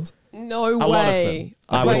frauds? No A lot of way. them.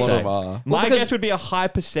 I bet would a lot say. of them are. My because- guess would be a high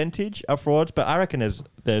percentage of frauds, but I reckon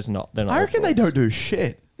there's not. They're not. I all reckon they frauds. don't do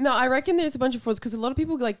shit. No, I reckon there's a bunch of frauds because a lot of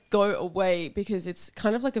people like go away because it's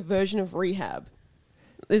kind of like a version of rehab.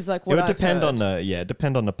 Is like It what would I've depend heard. on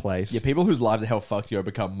depend on the place. Yeah, people whose lives are hell fucked go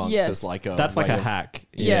become monks. Yes. Is like a That's like way a of- hack.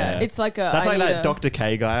 Yeah, it's like a. That's I like need that a- Dr.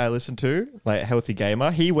 K guy I listened to, like Healthy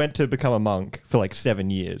Gamer. He went to become a monk for like 7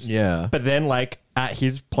 years. Yeah. But then, like, at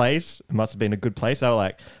his place, it must have been a good place. They were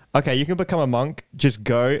like, okay, you can become a monk, just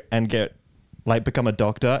go and become a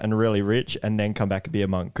doctor and really rich, and then come back and be a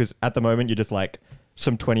monk. Because at the moment, you're just like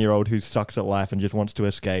some 20-year-old who sucks at life and just wants to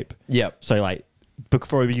escape. Yep. So, like,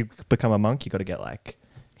 before you become a monk, you got to get like,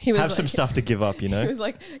 He was have like, some stuff to give up, you know? He was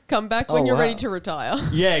like, "Come back when Oh, you're ready wow. to retire."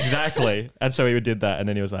 Yeah, exactly. And so he did that, and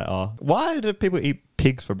then he was like, "Oh, why do people eat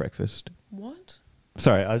pigs for breakfast?" What?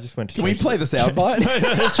 Sorry, I just went to. Can we change play the soundbite?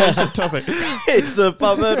 change the topic? It's the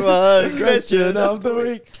puppet one Question of the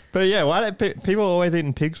week. But yeah, why do people always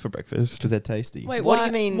eating pigs for breakfast? Because they're tasty. Wait, What do why,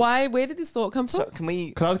 you mean? Why? Where did this thought come So from? can we?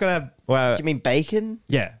 Because I was gonna have. Well, Do you mean bacon?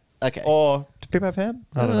 yeah. Okay. Or do people have ham?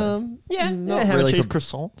 I don't know. Yeah. Not Yeah, ham really and cheese for,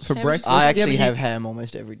 croissants. for Ham breakfast. I Yeah, actually but have ham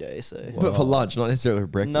almost every day. So but for lunch, not necessarily for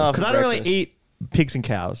breakfast. No, Because for I don't really breakfast. eat pigs and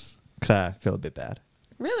cows because I feel a bit bad.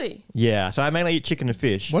 Really? Yeah, so I mainly eat chicken and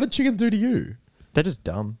fish. What did chickens do to you? They're just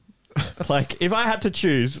dumb. Like, if I had to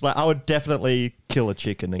choose, like, I would definitely kill a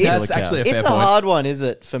chicken and kill a That's cow. actually a fair It's a point. hard one, is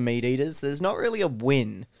it, for meat eaters? There's not really a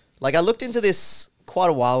win. Like, I looked into this quite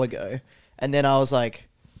a while ago, and then I was like,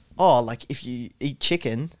 oh, like, if you eat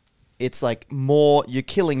chicken, it's like you're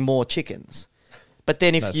killing more chickens. But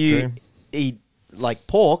then if That's you true. eat, like,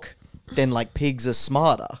 pork, then, like, pigs are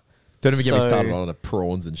smarter. Don't even get me So- started on the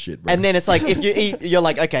prawns and shit, bro. And then it's like, if you eat, you're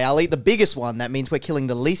like, okay, I'll eat the biggest one. That means we're killing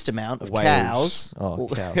the least amount of Whales. cows. Oh,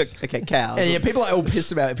 cows. Okay, cows. yeah, people are all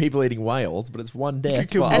pissed about people eating whales, but it's one death.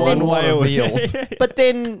 kill for And a then- lot of meals. But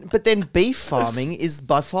then beef farming is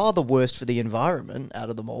by far the worst for the environment out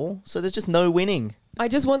of them all. So there's just no winning. I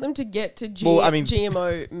just want them to get to Well, I mean-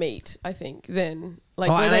 GMO meat. I think then, like,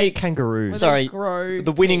 Oh, where and I they eat kangaroos. where Sorry, they grow.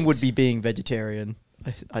 the winning meat. would be being vegetarian,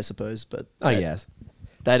 I suppose. But Oh, yes.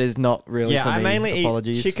 that is not really Yeah, for I me. mainly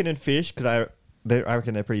Apologies. eat chicken and fish because I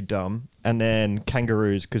reckon they're pretty dumb, and then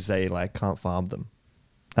kangaroos because they like can't farm them.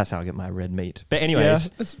 That's how I get my red meat. But anyways, Yeah,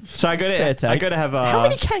 that's so I go fair to take. have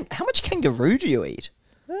How much kangaroo do you eat?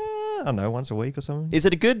 I don't know, once a week or something. Is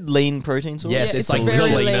it a good lean protein source? Yes, Yeah, it's like very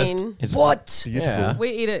the leanest. lean. It's What? Beautiful. Yeah. We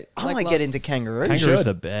eat it. I like, might get lots. into kangaroo. Kangaroo's should.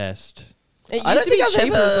 the best. It I used don't to be think I've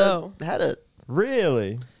cheaper ever as well. had it.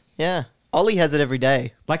 Really? Yeah, Ollie has it every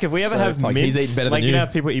day. Like if we ever So, have like, mints, he's eating better than like you. know,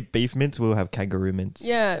 if people eat beef mints, we'll have kangaroo mints.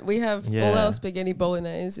 Yeah, we have all Yeah. our spaghetti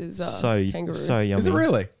bolognese is so kangaroo. so yummy. Is it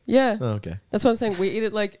really? Yeah, Oh, okay. that's what I'm saying. We eat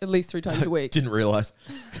it like at least 3 times a week. Didn't realize.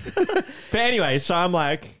 But anyway, so I'm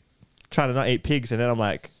like trying to not eat pigs, and then I'm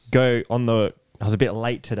like I was a bit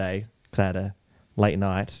late today because I had a late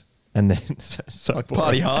night, and then so Like boring.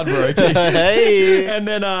 party hard, bro. Hey. And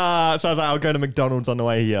then so I was like, I'll go to McDonald's on the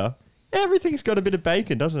way here. Everything's got a bit of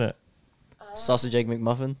bacon, doesn't it? Sausage egg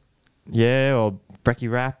McMuffin? Yeah, or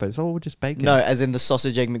brekkie wrap. It's all just bacon. No, as in the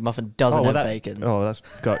sausage egg McMuffin doesn't have that's, bacon. Oh, that's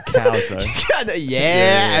got cows though.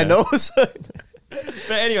 yeah, and also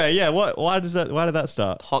But anyway, yeah. Why did that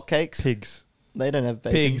start? hotcakes. Pigs. They don't have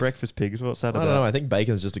bacon. Pigs. Breakfast pigs. What's that I about? don't know. I think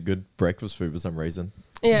bacon's just a good breakfast food for some reason.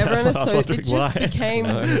 Yeah, That's everyone is what I was so. wondering It just why. became.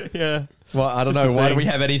 Yeah. Well, I don't just know. a Why do thing. we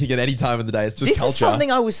have anything at any time of the day? It's just This culture. is something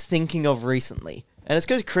I was thinking of recently, and it's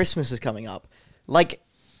because Christmas is coming up. Like,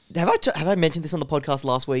 have I mentioned this on the podcast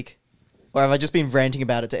last week, or have I just been ranting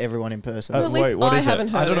about it to everyone in person? Well, at Wait, least what I is it? haven't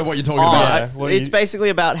heard. I don't know it. what you're talking Oh, about. Yeah, what do it's you- basically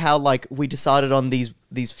about how like we decided on these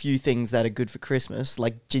few things that are good for Christmas,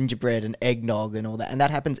 like gingerbread and eggnog and all that, and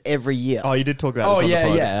that happens every year. Oh, you did talk about. Oh, this on the yeah,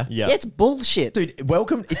 pod. yeah. yeah. Yeah, it's bullshit. Dude,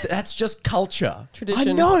 welcome. That's just culture. Tradition.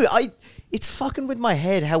 I know. It's fucking with my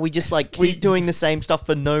head how we just like keep doing the same stuff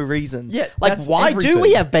for no reason. Yeah, like that's why do everything.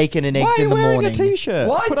 we have bacon and eggs Why are in you the wearing morning? a t-shirt?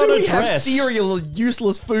 Why Put do on a we have dress. cereal,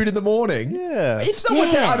 useless food in the morning? Yeah. If someone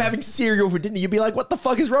said Yeah. I'm having cereal for dinner, you'd be like, "What the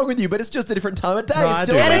fuck is wrong with you?" But it's just a different time of day. No, I it's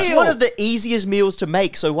still do. a And it's meal. one of the easiest meals to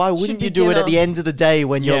make, so why wouldn't be you do it at dinner. the end of the day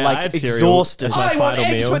when you're Yeah, I like had cereal exhausted? as my I want final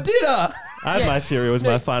eggs meal. for dinner. I had Yeah. my cereal as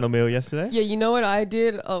No. my final meal yesterday. Yeah, you know what I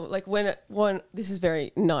did? Oh, like when this is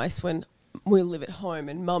very nice when we live at home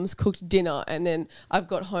and mum's cooked dinner and then I've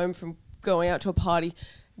got home from going out to a party,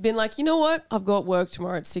 been like, you know what? I've got work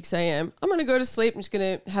tomorrow at 6 a.m. I'm going to go to sleep. I'm just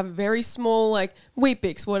going to have a very small like Wheat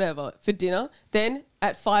Bix, whatever, for dinner. Then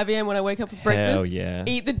at 5 a.m. when I wake up for breakfast, yeah.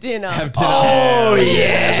 eat the dinner. Have dinner. Oh That's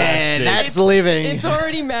yeah, sick. that's living. It's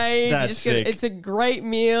already made. You That's just get sick. it's a great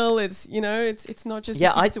meal. It's it's not just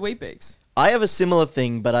Yeah, it's a Wheat Bix. I have a similar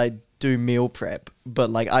thing, but I do meal prep, but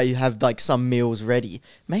like I have like some meals ready.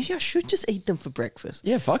 Maybe I should just eat them for breakfast.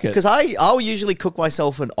 Yeah, fuck it. Because I'll usually cook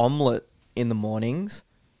myself an omelette in the mornings,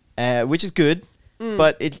 which is good,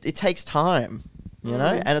 but it takes time, you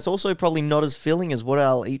know? And it's also probably not as filling as what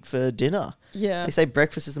I'll eat for dinner. Yeah. They say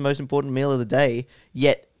breakfast is the most important meal of the day,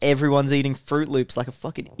 yet everyone's eating Fruit Loops like a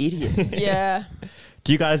fucking idiot. Yeah.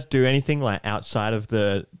 Do you guys do anything like outside of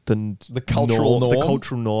the cultural norm? The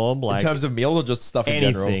cultural norm, like in terms of meals or just stuff in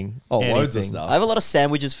anything, general? Oh, loads of anything. stuff. I have a lot of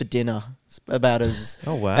sandwiches for dinner. It's about as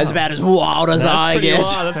wow. about as wild as I pretty get.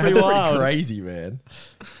 wild, that's That's pretty pretty wild. crazy, man.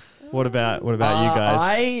 What about you guys?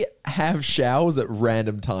 I have showers at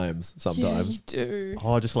random times Yeah, you sometimes. do.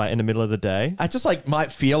 Oh, just like in the middle of the day. I just like might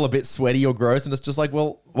feel a bit sweaty or gross, and it's just like,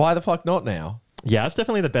 well, why the fuck not now? Yeah, that's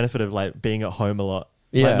definitely the benefit of like being at home a lot.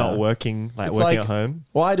 Yeah. Like not working, like It's working like, at home.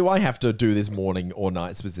 Why do I have to do this morning or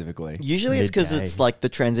night specifically? Usually it's because Midday. it's like the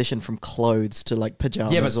transition from clothes to like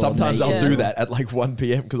pajamas. Yeah, but or sometimes I'll Yeah. do that at like 1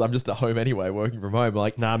 p.m. because I'm just at home anyway, working from home.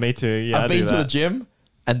 Like, Nah, me too. Yeah, I I've do been to the that. gym,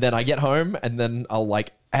 and then I get home, and then I'll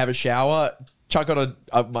like have a shower, chuck on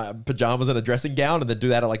my pajamas and a dressing gown, and then do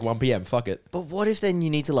that at like 1 p.m. Fuck it. But what if then you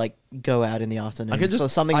need to like go out in the afternoon I could just for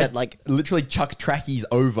something I that like literally chuck trackies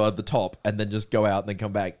over the top and then just go out and then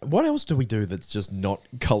come back. What else do we do that's just not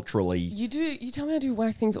culturally? You do. You tell me I do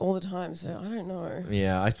whack things all the time, so I don't know.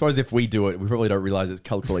 Yeah, I suppose if we do it, we probably don't realize it's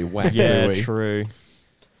culturally whack. Yeah, do we? true.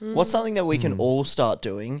 what's something that we Hmm. can all start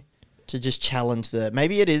doing to just challenge the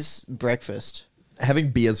maybe it is breakfast.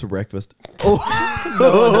 Having beers for breakfast. Oh,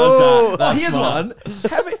 Oh, here's one.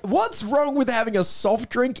 What's wrong with having a soft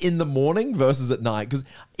drink in the morning versus at night? Because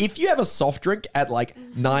if you have a soft drink at like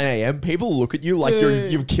 9 a.m., people look at you like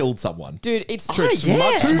Dude. you've killed someone. Dude, it's Oh, true. yeah.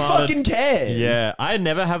 Much Who smarter. fucking cares? Yeah, I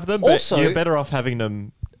never have them, but Also- you're better off having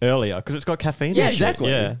them earlier because it's got caffeine. Yeah, and shit. exactly.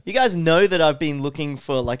 Yeah. You guys know that I've been looking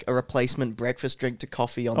for like a replacement breakfast drink to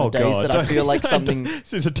coffee on the Oh days god, that I feel like something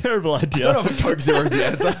This is a terrible I idea. don't know if a Coke Zero is the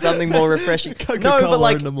answer. something more refreshing. No, Coca-Cola but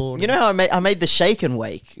like in the morning. you know how I made the shake and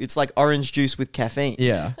wake. It's like orange juice with caffeine.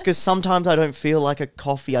 Yeah. It's because sometimes I don't feel like a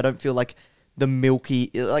coffee. I don't feel like the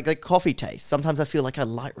milky like coffee taste. Sometimes I feel like a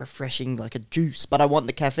light, refreshing like a juice, but I want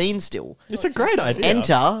the caffeine still. It's a great idea.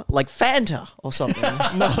 Enter like Fanta or something.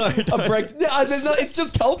 It's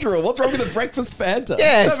just cultural. What's wrong with a breakfast Fanta?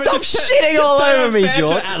 Yeah, No, but stop just shitting all don't over have me, Fanta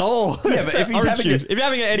George. At all. Yeah, but if he's Orange having juice. it- If you're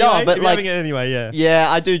having it anyway, Yeah, but if you're like- having it anyway, yeah.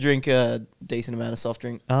 Yeah, I do drink a decent amount of soft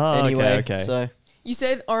drink. Oh, okay, anyway, okay. So You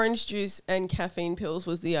said orange juice and caffeine pills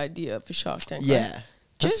was the idea for Shark Tank. right? yeah,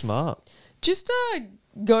 That's smart. Just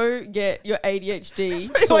go get your ADHD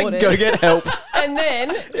like sorted, go get help. and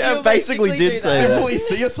then Yeah, you'll basically did do say that. that. Simply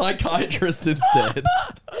see a psychiatrist instead.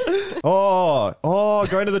 Oh,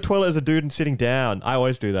 going to the toilet as a dude and sitting down. I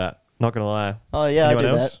always do that. Not gonna lie. Oh yeah, Anyone I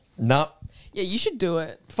do else? Nah. Yeah, you should do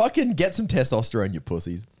it. Fucking get some testosterone, you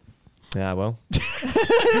pussies. Yeah, well.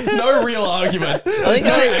 No real argument. There's think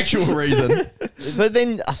no I- actual reason. that. But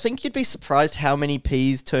then I think you'd be surprised how many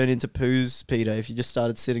peas turn into poos, Peter, if you just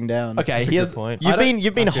started sitting down. Okay, That's a here's good point.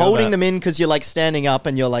 You've been I feel holding that. them in because you're like standing up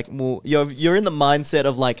and you're like, well, you're in the mindset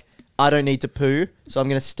of like, I don't need to poo, so I'm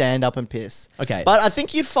gonna stand up and piss. Okay. But I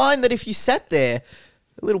think you'd find that if you sat there,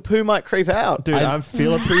 a little poo might creep out. Dude, I'm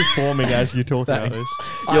feel a poo forming as you're talking about this.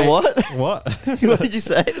 You're what? What? What did you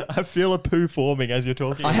say? I feel a poo forming as you're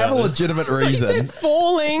talking I about have a this. legitimate You reason. said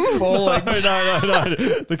falling. Falling. No.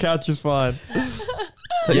 The couch is fine. You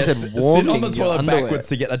Yes, said sit warming on the your toilet underwear. backwards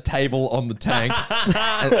to get a table on the tank,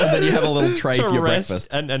 and then you have a little tray To for your rest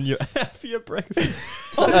breakfast. and your for your breakfast.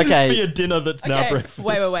 So, For okay, your dinner that's now Okay, breakfast.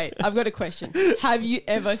 wait. I've got a question. Have you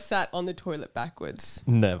ever sat on the toilet backwards?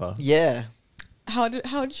 Never. yeah. How did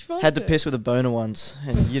you find Had to it? piss with a boner once,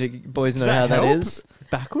 and you boys know Does how that help? is.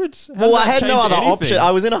 Backwards? How Well, does I that had no change other anything? option.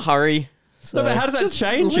 I was in a hurry. So No, but how does that Just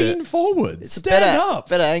change lean it? forward. it's a Stand better, up.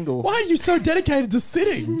 better angle. Why are you so dedicated to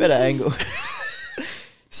sitting? Better angle.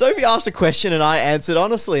 Sophie asked a question and I answered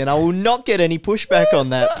honestly, and I will not get any pushback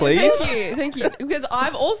on that, please. Thank you. Because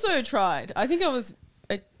I've also tried. I think I was,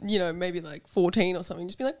 maybe like 14 or something.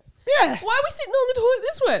 Just be like, Yeah. why are we sitting on the toilet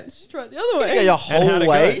this way? Let's just try it the other way. Go your And how'd whole it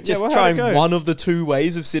way, go? Yeah, just well, how'd it trying go? one of the two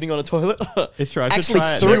ways of sitting on a toilet. It's true. I should Actually,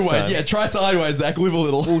 try it three Two next ways. time. Yeah, try sideways, Zach. Live a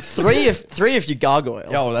little. Well, three if you gargoyle.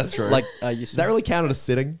 Oh, that's true. Like I used Does to. that really count as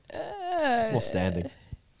sitting? It's more standing.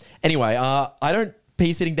 Anyway, I don't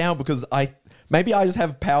pee sitting down because maybe I just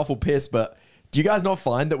have powerful piss, but Do you guys not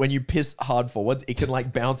find that when you piss hard forwards, it can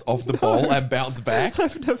like bounce off the bowl and bounce back?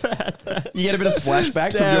 I've never had that. You get a bit of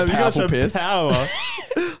splashback from Damn, your you got powerful some piss. power.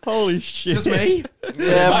 Holy shit. Just me?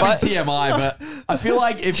 Yeah, It might be TMI, but I feel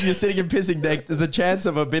like if you're sitting in pissing deck, there's a chance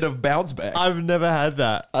of a bit of bounce back. I've never had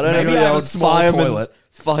that. I don't Maybe know I have the a old small toilet.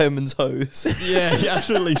 fireman's hose. Yeah, you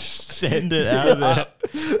absolutely send it out of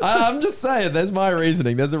there. I'm just saying, there's my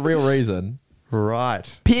reasoning. There's a real reason. Right.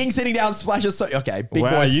 Peeing sitting down splashes so... Okay, big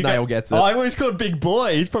Wow, boy you snail got- gets it. Oh, I always called big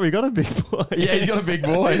boy. He's probably got a big boy. Yeah, he's got a big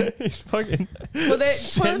boy. He's fucking. Well, toilet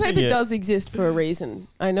sending paper it. does exist for a reason.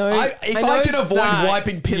 I know. If I know I can avoid Nah,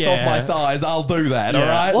 wiping piss off my yeah. thighs, I'll do that, Yeah. all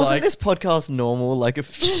right? Wasn't Like, this podcast normal like a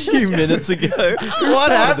few minutes ago?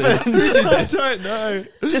 What happened? I don't know.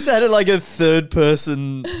 Just had like a third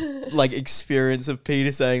person like experience of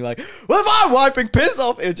Peter saying like, "Well, if I'm wiping piss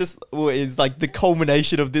off," it just is like the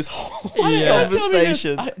culmination of this whole Yeah.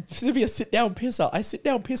 conversation. To be a sit-down pisser, I sit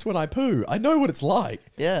down piss when I poo. I know what it's like,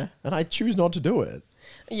 Yeah. and I choose not to do it.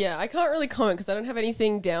 Yeah, I can't really comment because I don't have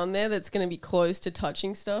anything down there that's going to be close to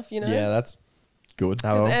touching stuff, you know? Yeah, that's good.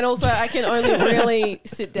 Oh, well. And also, I can only really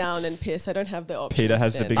sit down and piss. I don't have the option. Peter of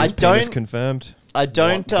has the standing. biggest I penis don't- confirmed. I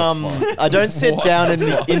don't I don't sit What down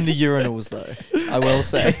the in the urinals though. I will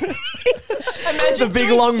say. Imagine The big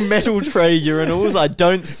doing- long metal tray urinals, I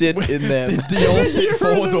don't sit in them. Do you all sit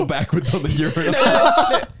forwards or backwards on the urinal?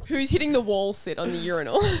 No. Who's hitting the wall sit on the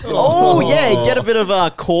urinal? Oh yeah, get a bit of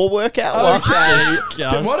a core workout.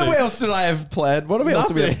 Okay. What else did I have planned? What else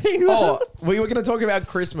did we have? Nothing. Oh, we were going to talk about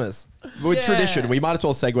Christmas. With Yeah. tradition, we might as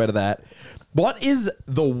well segue to that. What is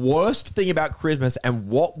the worst thing about Christmas and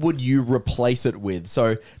what would you replace it with?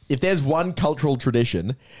 So if there's one cultural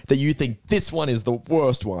tradition that you think this one is the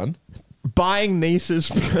worst one, Buying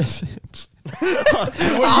nieces presents.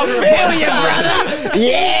 I'll feel you, brother.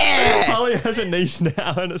 Yeah. Holly has a niece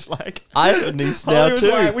now, and it's like I have a niece Holly now was too.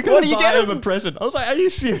 like, we What gotta do you buy get him him? a present. I was like, are you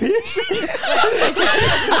serious?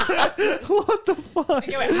 What the fuck?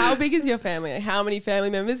 Okay, wait, how big is your family? Like, how many family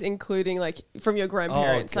members, including like from your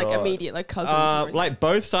grandparents, like God. immediate, like cousins? and everything? Like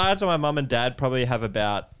both sides of my mum and dad probably have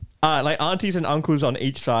about like aunties and uncles on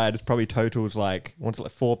each side is probably totals like once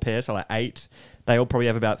like 4 pairs, so like 8. They all probably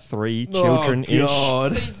have about 3 children ish. Oh,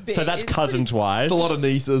 God. So it's big. So that's It's cousins wise. It's a lot of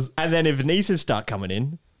nieces. And then if nieces start coming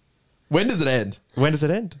in, When does it end? when does it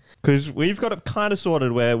end? Because we've got it kind of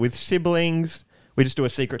sorted where with siblings, we just do a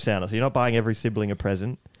secret Santa. So you're not buying every sibling a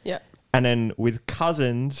present. Yeah. And then with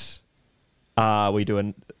cousins, we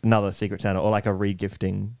do another secret Santa or like a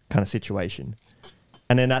re-gifting kind of situation.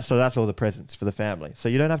 And then that's all the presents for the family. So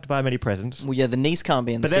you don't have to buy many presents. Well, yeah, the niece can't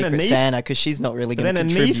be in the But then a secret niece- Santa because she's not really But going to then a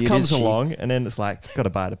contribute. niece comes is she? along, and then it's like, got to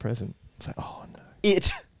buy it a present. It's like, oh no.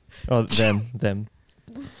 It. Oh, them.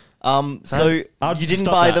 So I'll you didn't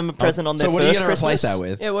stop buy that. them a present on their So what are you first going to replace Christmas? that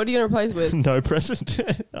with? Yeah, what are you going to replace with? No present.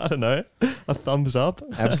 I don't know. A thumbs up.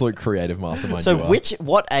 Absolute creative mastermind. So you are.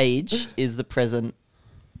 what age is the present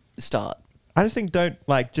start? I just think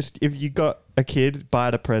just if you got a kid, buy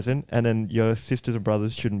it a present, and then your sisters and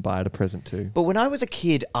brothers shouldn't buy it a present too. But when I was a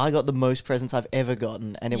kid, I got the most presents I've ever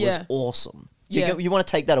gotten, and it was Yeah. awesome. Yeah. You want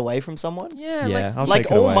to take that away from someone? Yeah, Yeah, I'll Like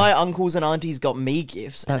take it all away. my uncles and aunties got me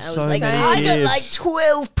gifts, and That's I was so like, many I got gifts. like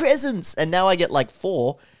 12 presents, and now I get like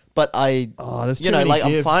 4. But there's you too know, many like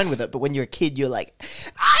I'm gifts. fine with it. But when you're a kid, you're like,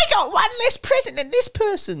 I got one less present than this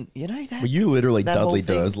person. You know that? Were you literally That whole Dudley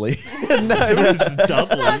thing. Dursley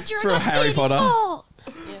Dudley. Last year I from got Harry Potter? 34.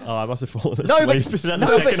 Oh, I must have fallen No, asleep. but- Is that no,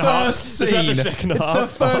 the but second half? first Is that scene. the second It's half? the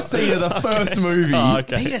first scene of the first movie. Oh,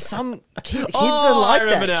 okay. Peter, some kids Oh, are like I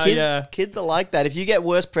remember that. now, yeah. Kids are like that. If you get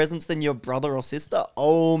worse presents than your brother or sister,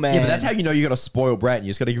 oh man. Yeah, but that's how you know you got a spoiled brat and you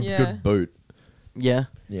just got to give a Yeah. good boot. Yeah.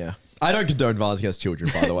 Yeah. I don't condone violence against children,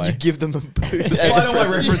 by the You way. give them a boot. as Despite a all my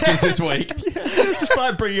present. references this week,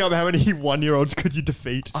 Despite bringing up how many 1-year-olds could you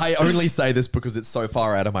defeat. I only say this because it's so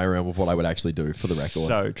far out of my realm of what I would actually do for the record.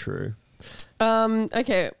 So true.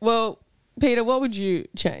 Okay, well, Peter, what would you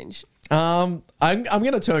change? I'm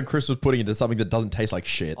going to turn Christmas pudding into something that doesn't taste like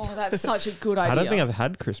shit. Oh, that's such a good idea. I don't think I've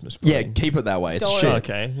had Christmas Yeah, pudding. keep it that way. It's Don't. shit.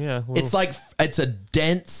 Okay, yeah. Well, It's like, it's a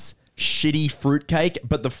dense, shitty fruit cake,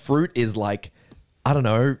 but the fruit is like, I don't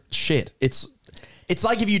know, shit. It's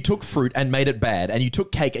like if you took fruit and made it bad, and you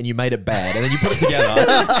took cake and you made it bad, and then you put it together,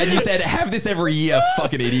 and you said, have this every year,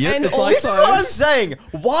 fucking idiot. And It's like, This is what I'm saying.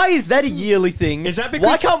 Why is that a yearly thing? Is that because-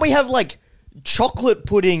 Why can't we have like chocolate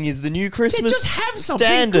pudding is the new Christmas just have something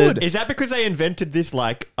standard? good. Is that because they invented this,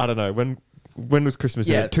 like, I don't know, when when was Christmas?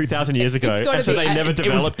 Yeah, 2,000 years ago, it's gotta and so be- they never it was-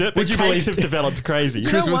 developed it. would But you cakes believe- have developed crazy. know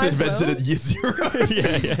Christmas why was as invented well? at year 0.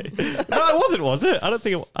 yeah. No, it wasn't, was it? I don't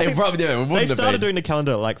think it. I It think probably it wouldn't they have started been. doing the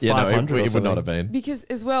calendar at like Yeah, no, 500. it or would not have something. been. Because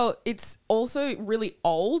as well, it's also really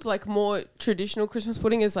old. Like more traditional Christmas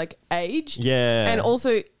pudding is like aged. Yeah. And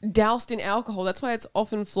also doused in alcohol. That's why it's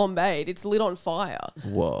often flambéed. It's lit on fire.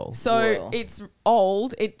 Whoa. So Whoa. it's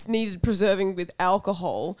old. It's needed preserving with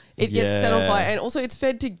alcohol. It gets set on Yeah. fire, and also it's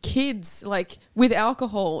fed to kids like with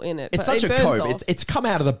alcohol in it. It's but such it a burns cope. off. It's come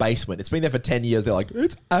out of the basement. It's been there for 10 years. They're like,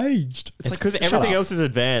 it's aged. It's like, because shut everything up. else is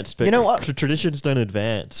advanced, but You know what? traditions don't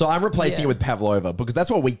advance. So I'm replacing Yeah. it with pavlova because that's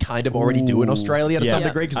what we kind of already do in Australia to Yeah. some Yeah.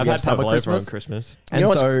 degree because I've we had have summer pavlova Christmas. on Christmas. And You know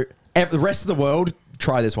what's- so the rest of the world,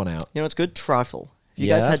 try this one out. You know what's good? Trifle. You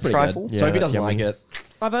Yeah, guys that's had pretty trifle? good. Yeah, Sophie that's doesn't like yummy. it.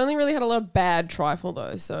 I've only really had a lot of bad trifle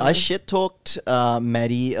though. So I shit talked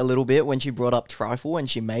Maddie a little bit when she brought up trifle and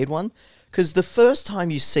she made one. Because the first time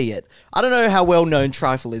you see it, I don't know how well known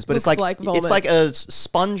trifle is, but Looks it's like it's vomit. like a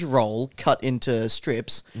sponge roll cut into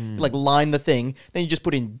strips. Like line the thing, then you just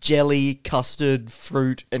put in jelly, custard,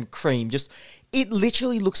 fruit, and cream. It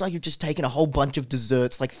literally looks like you've just taken a whole bunch of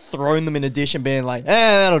desserts, like thrown them in a dish and been like,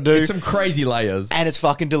 that'll do. It's some crazy layers. And it's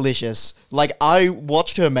fucking delicious. Like, I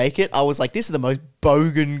watched her make it. I was like, this is the most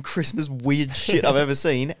bogan Christmas weird shit I've ever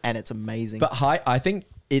seen. And it's amazing. But I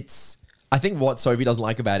think what Sophie doesn't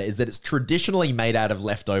like about it is that it's traditionally made out of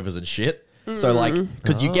leftovers and shit. So like,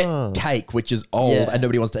 because you get cake, which is old Yeah. and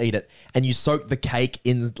nobody wants to eat it, and you soak the cake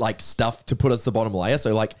in like stuff to put as the bottom layer.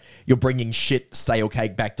 So like, you're bringing shit stale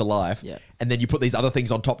cake back to life, Yeah. and then you put these other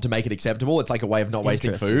things on top to make it acceptable. It's like a way of not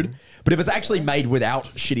wasting Interesting. food. But if it's actually made without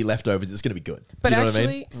shitty leftovers, it's going to be good. But you know actually, what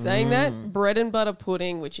I mean? saying that, bread and butter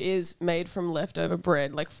pudding, which is made from leftover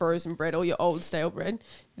bread, like frozen bread or your old stale bread,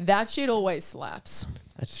 that shit always slaps.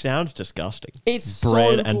 That sounds disgusting. It's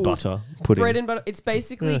bread so and good. butter pudding. Bread and butter. It's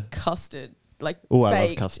basically custard, like Ooh, I love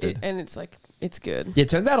baked, custard. and it's like it's good. Yeah, it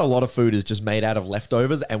turns out a lot of food is just made out of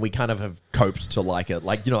leftovers, and we kind of have coped to like it,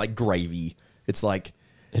 like like gravy. It's like,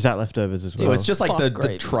 Is that leftovers as well? well, it's just like fuck the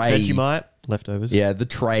gravy. tray. Vegemite leftovers. Yeah, the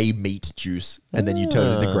tray meat juice, and then you turn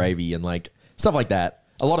it into Ah. gravy and like stuff like that.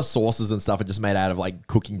 A lot of sauces and stuff are just made out of like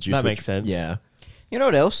cooking juice. That which- makes sense. Yeah. You know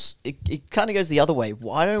what else? It kind of goes the other way.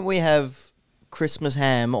 Why don't we have Christmas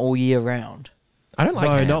ham all year round? I don't like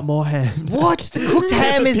No, ham. not more ham. What? The cooked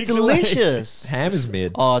ham is Pig's away. delicious. Ham is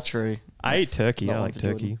mid. Oh, true. I eat turkey. not I one like for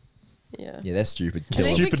Jordan. turkey. Yeah. Yeah, they're stupid. I Kill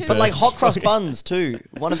think 'em. Stupid because- But like hot cross Sorry. buns too.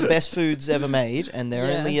 One of the best foods ever made, and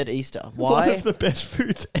they're Yeah. only at Easter. One Why? of the best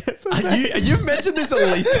foods ever. You've mentioned this at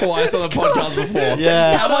least twice on the podcast before.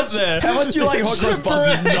 Yeah. How much you like hot cross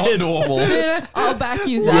buns is not normal. No, I'll back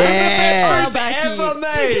you, Zack. Yeah. I'll back Ever you.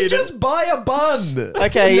 made. You can just buy a bun.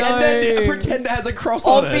 Okay. No. And then pretend it has a cross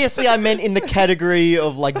on it. Obviously, I meant in the category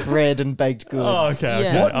of like bread and baked goods. Oh, okay. Yeah.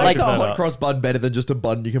 okay. What I'll makes give a that hot up. cross bun better than just a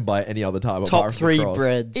bun you can buy at any other time? apart Top from the 3 cross?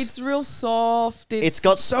 breads. It's real soft. It's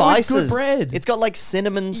got So is spices. good bread. It's got like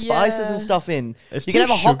cinnamon spices Yeah. and stuff in. It's you can too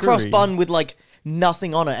have a hot cross sugary. bun with like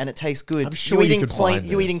nothing on it, and it tastes good. I'm sure you you eating could plain. find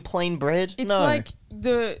You this. eating plain bread? It's no. like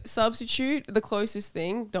the substitute, the closest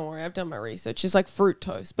thing. Don't worry, I've done my research. Is like fruit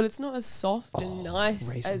toast, but it's not as soft and nice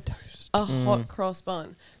raisin as toast. a hot cross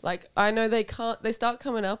bun. Like I know they can't. They start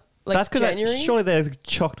coming up like That's because January. surely they're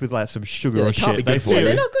chocked with like some sugar Yeah, or they can't shit. be good for you. Yeah,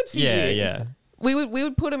 they're not good for yeah, you. Yeah, we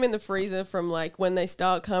would put them in the freezer from like when they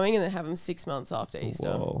start coming, and then have them 6 months after Easter.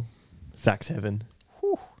 Whoa. Zack's heaven.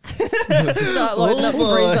 Start loading up the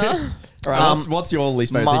freezer. All right, what's your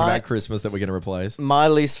least favorite thing my- about Christmas that we're going to replace? My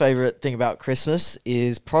least favorite thing about Christmas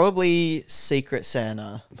is probably Secret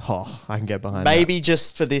Santa. Oh, I can get behind Maybe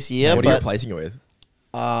just for this year, What are you but replacing it with?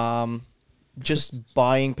 just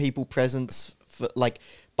buying people presents for like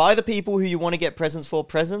buy the people who you want to get presents for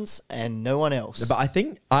presents and no one else. But I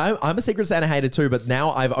think I'm a Secret Santa hater too, but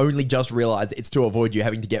now I've only just realized it's to avoid you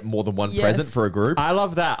having to get more than one Yes. present for a group. I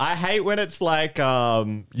love that. I hate when it's like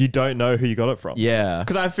you don't know who you got it from. Yeah.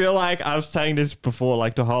 Because I feel like I was saying this before,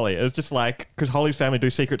 like to Holly. It was just like because Holly's family do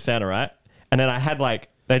Secret Santa, right? And then I had like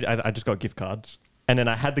I just got gift cards, and then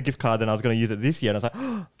I had the gift card, and I was going to use it this year, and I was like,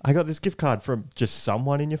 oh, I got this gift card from just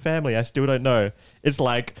someone in your family. I still don't know. It's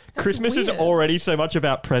like Christmas is weird. already so much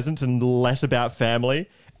about presents and less about family.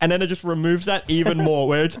 And then it just removes that even more,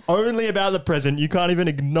 where it's only about the present. You can't even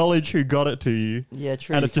acknowledge who got it to you. Yeah,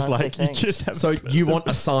 true. And You it's just can't say like you thanks. just have So you want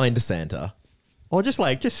a signed Santa? or just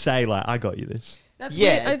say like I got you this. That's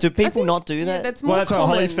Yeah, weird. do I people think- not do that? That's more Well, that's what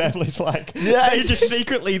common. Holly's family's like. Yeah. They just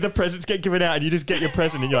secretly, the presents get given out and you just get your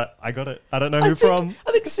present and you're like, I got it. I don't know I who from.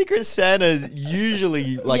 think Secret Santa's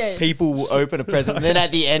usually like Yes. people will open a present and then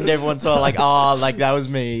at the end everyone's sort of like, oh, like that was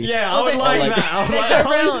me. Yeah, Oh, I would they- like they- that. I would they like- go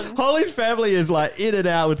Holly's, round. Holly's family is like in and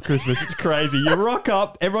out with Christmas. It's crazy. You rock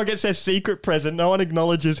up, everyone gets their secret present. No one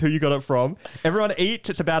acknowledges who you got it from. Everyone eats.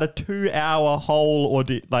 It's about a 2-hour whole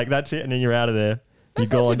ordeal. Like that's it, and then you're out of there.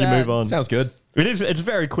 That's you not go too on. You bad. move on. Sounds good. It is. It's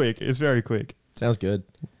very quick. It's very quick. Sounds good.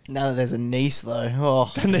 Now that there's a niece though.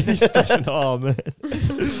 Oh. And then he's present. Oh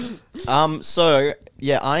man. So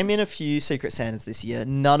yeah, I'm in a few Secret Santas this year,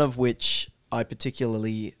 none of which I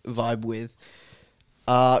particularly vibe with.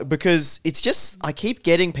 Because it's just I keep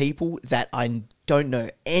getting people that I don't know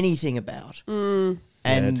anything about. Mm.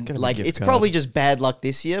 And it's gonna be like gift it's card. probably just bad luck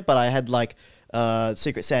this year, but I had like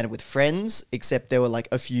Secret Santa with friends, except there were like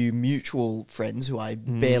a few mutual friends who I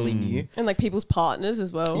barely knew. And like people's partners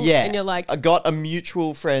as well. Yeah. And you're like, I got a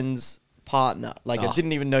mutual friend's partner. Like I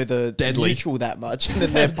didn't even know the Deadly. mutual that much, and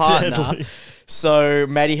then their partner. Deadly. So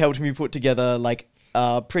Maddie helped me put together like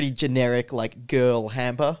a pretty generic like girl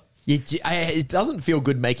hamper. It doesn't feel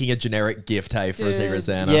good making a generic gift, hey, for a Dude. Secret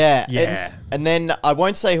Santa. Yeah. Yeah. And then I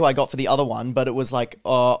won't say who I got for the other one, but it was like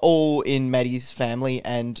all in Maddie's family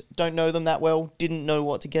and don't know them that well, didn't know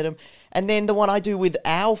what to get them. And then the one I do with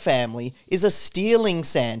our family is a stealing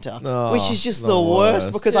Santa, Oh, which is just the the worst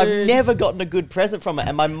worst. because I've Dude. never gotten a good present from it.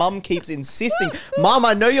 And my mum keeps insisting, Mum,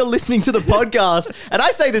 I know you're listening to the podcast. And I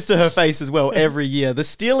say this to her face as well every year. The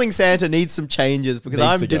stealing Santa needs some changes because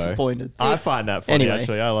Needs I'm to go. disappointed. I find that funny. Anyway.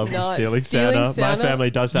 Actually, I love No, stealing stealing Santa. My Santa-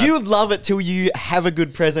 family does that. You'd love it till you have a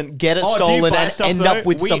good present, get it Oh, do you stolen, buy and stuff, end though? up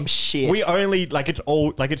with We- some shit. We only like it's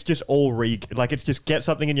just get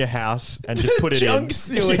something in your house and just put it in. Junk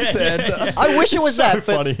stealing Santa. I wish it was So that,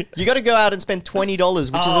 but funny. you got to go out and spend $20,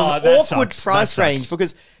 which is Oh, an that awkward sucks. price That range sucks.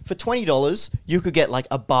 because for $20 you could get like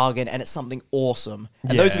a bargain and it's something awesome,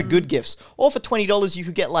 and those are Yeah. the good gifts. Or for $20 you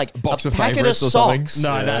could get like Box a of packet of favourites or something. socks.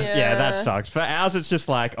 No, Yeah. that Yeah. sucks. For ours, it's just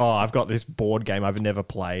like, oh, I've got this board game I've never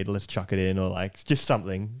played. Let's chuck it in, or like it's just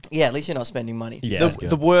something. Yeah, at least you're not spending money. Yeah, that's the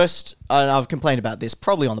good. worst, and I've complained about this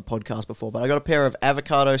probably on the podcast before, but I got a pair of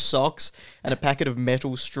avocado socks and a packet of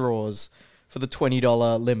metal straws for the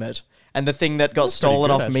 $20 limit. And the thing that got That's pretty stolen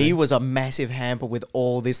good, off me actually. was a massive hamper with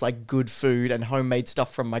all this like good food and homemade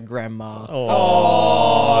stuff from my grandma.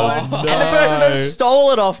 Oh, no. And the person that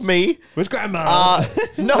stole it off me, was grandma.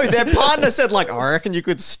 no, their partner said like, I reckon you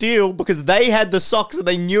could steal because they had the socks and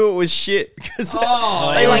they knew it was shit because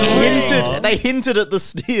they like hinted at the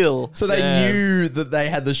steal. So they Yeah. knew that they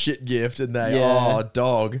had the shit gift and they, Yeah. oh,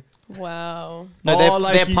 dog. wow. No, Oh, their,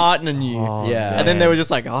 like their you- partner knew. Oh, Yeah. And then they man. were just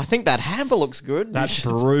like, oh, I think that hamper looks good. You That's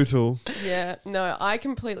should- brutal. Yeah, no, I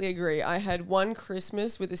completely agree. I had one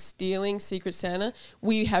Christmas with a stealing Secret Santa.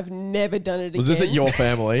 We have never done it Was again. this at your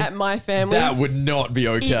family? At my family. That would not be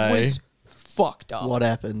okay. It was fucked up. What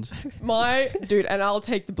happened? My dude, and I'll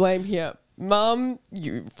take the blame here. Mum,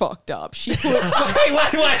 you fucked up. She put Wait.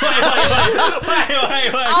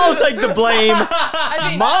 I'll take the blame.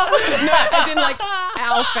 as in, no, as in like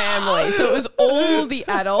our family. So it was all the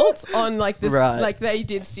adults on like this, Right. like they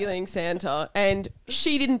did stealing Santa, and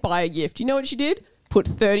she didn't buy a gift. You know what she did? Put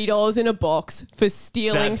 $30 in a box for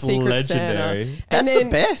stealing That's Secret legendary. Santa. That's the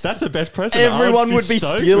best. That's the best present. Everyone would be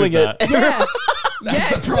stealing it. Yeah.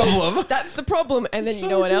 Yes. the problem. That's the problem. And then you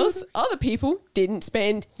know what else? Other people didn't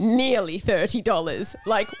spend nearly $30.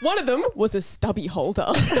 Like one of them was a stubby holder.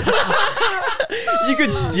 You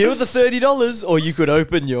could steal the $30 or you could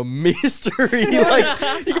open your mystery.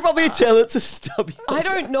 Like you could probably tell it to Stubby. I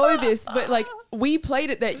don't know this, but like we played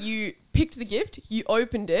it that you picked the gift, you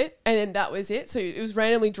opened it, and then that was it. So it was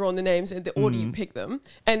randomly drawn the names and the order you pick them,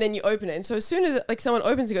 and then you open it. And so as soon as like someone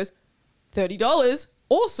opens it, goes $30,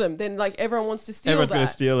 awesome. Then like everyone wants to steal Everyone's that. gonna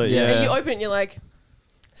steal it. Yeah. And Yeah. you open it and you're like,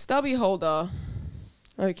 stubby holder.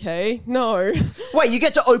 Okay, no. Wait, you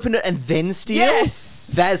get to open it and then steal? Yes.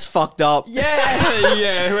 That's fucked up. Yes.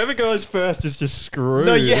 Yeah. Whoever goes first is just screwed.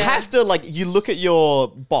 No, you have to like you look at your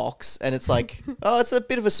box and it's like, oh, it's a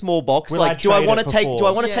bit of a small box. Will I like, do I trade want it to take? Do I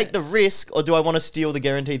before? want to Yeah. take the risk or do I want to steal the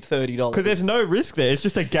guaranteed $30? Because there's no risk there. It's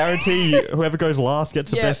just a guarantee. Whoever goes last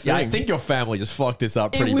gets the Yeah. best Yeah, thing. I think your family just fucked this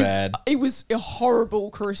up pretty it was, bad. It was a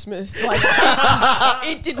horrible Christmas. Like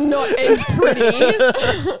it did not end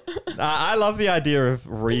pretty. I love the idea of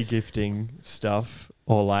re-gifting stuff,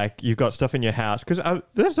 or like you've got stuff in your house because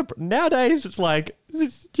nowadays it's like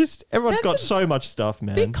It's just everyone's That's got so much stuff,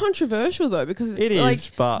 man. Bit controversial though, because It is, like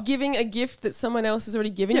but- giving a gift that someone else has already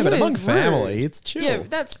given Yeah, you but is among rude. family, it's chill. Yeah,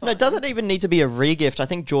 that's fine. No, it doesn't even need to be a re-gift. I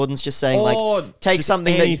think Jordan's just saying, Or like, take just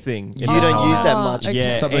something anything that in you your don't house. use that much. Okay.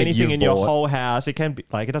 Yeah, Something anything you've in your bought. whole house. It can be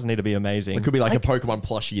like it doesn't need to be amazing. It could be like a Pokemon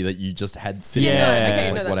plushie that you just had sitting Yeah, there. no, It's okay, like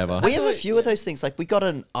no, that's whatever. fine. We have a thought- few of those things. Like, we got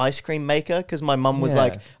an ice cream maker because my mum was Yeah.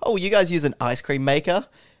 like, oh, you guys use an ice cream maker?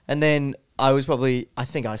 And then I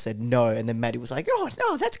think I said no. And then Maddie was like, oh,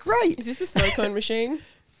 no, that's great. Is this the snow cone machine?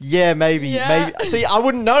 Yeah, maybe. Yeah. Maybe. See, I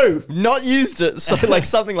wouldn't know. Not used it. So, like,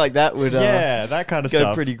 something like that would yeah, that kind of go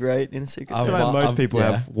stuff. pretty great in a secret I feel Santa. like most people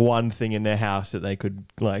yeah. have one thing in their house that they could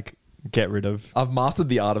like get rid of. I've mastered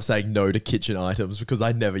the art of saying no to kitchen items because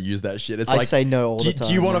I never use that shit. It's I like, say no all the do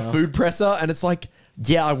you time want now." a food presser? And it's like,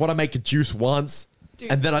 yeah, I want to make a juice once,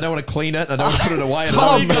 Dude. and then I don't want to clean it. I don't want to put it away. And Oh,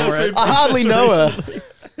 I don't man, store it. I hardly know her.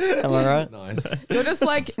 Am I right? Nice. You're just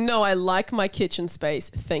like, no, I like my kitchen space.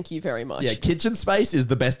 Thank you very much. Yeah, kitchen space is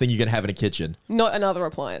the best thing you can have in a kitchen. Not another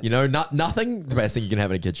appliance. You know, nothing the best thing you can have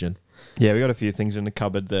in a kitchen. Yeah, we got a few things in the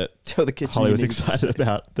cupboard that Tell the kitchen Holly you was need excited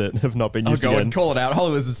about that have not been I'll used go again. and call it out.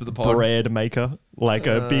 Holly listens to the pod. Bread maker, like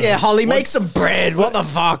a big Yeah, Holly, make some bread. What the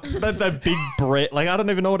fuck? the big bread. Like I don't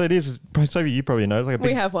even know what it is. Sophie, you probably know. It's like a We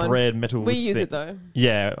big have one. bread metal. We use thing. it though.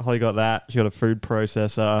 Yeah, Holly got that. She got a food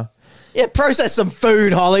processor. Yeah, process some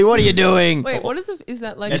food, Holly. What are you doing? Wait, what is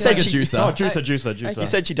that like? It's like a she- juicer. Oh, juicer. You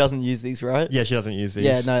said she doesn't use these, right? Yeah, she doesn't use these.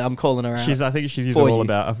 Yeah, no, I'm calling her out. I think she's used For them all you.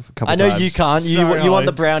 about a couple I know times. you can't. You Sorry, you want Holly.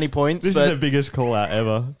 the brownie points, This but is the biggest call out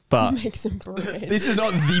ever. But Make some bread. This is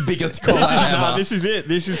not the biggest call this is out not. ever. This is it.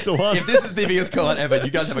 This is the one. If this is the biggest call out ever,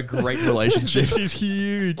 you guys have a great relationship. This is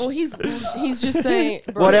huge. Well, he's just saying.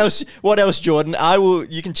 what else? What else, Jordan? I will.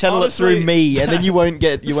 You can channel it through Honestly- me, and then you won't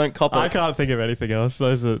cop I it. can't think of anything else.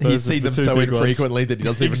 Those are You those see are the them two so big ones. infrequently that he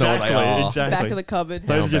doesn't even know what they are. Exactly. Back of the cupboard.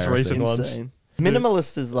 Those How are just recent embarrassing. ones. Insane.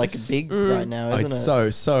 Minimalist is like big right now, Oh, isn't it's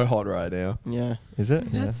it? so hot right now. Yeah. Is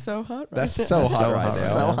it? That's so hot. Right That's now. so hot so right hot. now.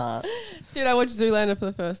 So hard. Dude, I watched Zoolander for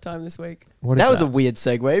the first time this week. What is That was a weird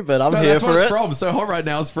segue, but I'm No, here that's for what it's it. from. So hot right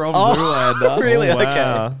now is from Oh, Zoolander. really? Oh, Okay.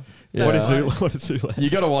 wow. Yeah. What is Yeah. Zoolander? You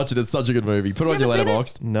got to watch it. It's such a good movie. Put it on your haven't seen it?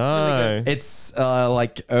 letterboxd. No. really good. It's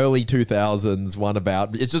like early 2000s one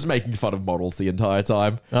about. It's just making fun of models the entire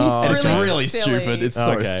time. Oh, And it's really really silly. stupid. It's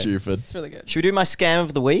so Okay. stupid. It's really good. Should we do my scam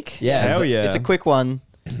of the week? Yeah. Hell yeah. It's a quick one.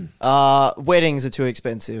 Weddings are too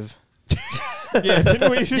expensive. Yeah, didn't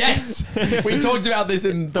we? Yes, we talked about this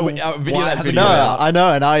in the video that hasn't No, come out. I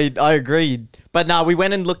know, and I agreed. But no, we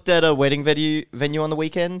went and looked at a wedding venue on the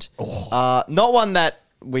weekend. Not one that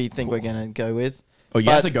we think we're gonna go with. Oh, you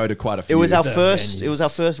but have to go to quite a few. It was our The first. venue. It was our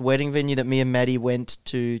first wedding venue that me and Maddie went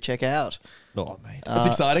to check out. Oh, mate. It's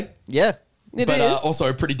exciting, Yeah. It but is.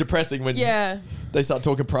 also pretty depressing when Yeah. they start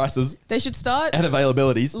talking prices They should start and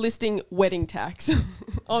availabilities. listing wedding tax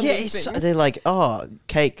on Yeah, these things. they're like, oh,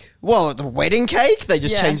 cake. Well, the wedding cake. They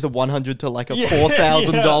just Yeah. changed the 100 to like a Yeah,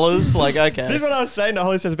 $4,000. Like, This okay. is what I was saying that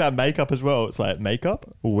Holly says about makeup as well. It's like makeup,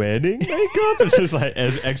 wedding makeup. It's just like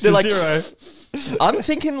extra They're like- zero. I'm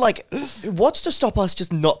thinking like, what's to stop us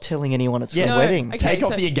just not telling anyone it's for No, a wedding? okay. Take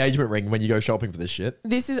off so- the engagement ring when you go shopping for this shit.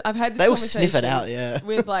 I've had this They will conversation sniff it out, yeah.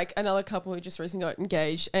 with like another couple who just recently got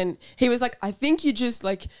engaged, and he was like, I think you just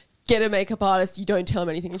like get a makeup artist, you don't tell them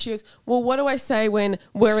anything. And she goes, well, what do I say when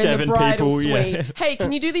we're in the 7 bridal people, yeah. suite? Hey,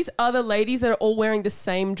 can you do these other ladies that are all wearing the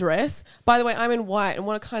same dress? By the way, I'm in white and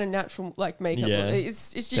want a kind of natural like makeup. Yeah.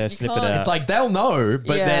 It's just, They're you sniffing can't. it out. It's like they'll know,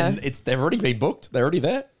 but Yeah. then they've already been booked. They're already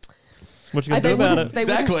there. What you gonna do They about wouldn't, it? they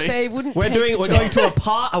Exactly. wouldn't, they wouldn't We're take the we're job. going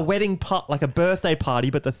to a wedding like a birthday party,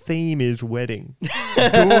 but the theme is wedding. Good.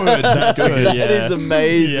 That's Good. good. That Yeah. is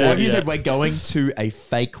amazing. Yeah. What if you said we're going to a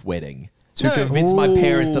fake wedding to No. convince my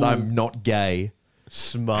parents that I'm not gay?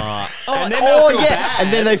 Smart. Oh, and then Oh they'll feel yeah, bad.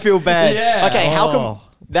 and then they feel bad. Yeah. Okay, how come? Oh.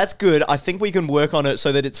 That's good. I think we can work on it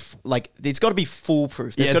so that it's like it's got to be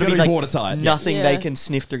foolproof. There's Yeah, it's got to gotta be be like watertight, yeah. nothing Yeah. they can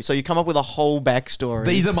sniff through. So you come up with a whole backstory.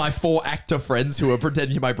 These are my 4 actor friends who are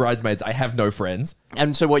pretending to be my bridesmaids. I have no friends.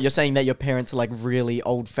 and so what you're saying that your parents are like really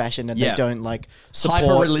old fashioned and Yeah. they don't like support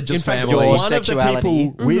Hyper-religious In fact, family. your one sexuality. of the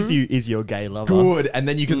people with you is your gay lover. Good, and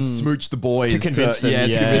then you can smooch the boys To convince them, Yeah,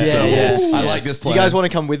 to yeah. convince Yeah, them. yeah. I like this plan. You guys want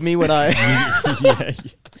to come with me when I? yeah.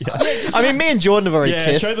 I mean, me and Jordan have already Yeah,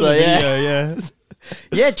 kissed. show them So the yeah, video, yeah.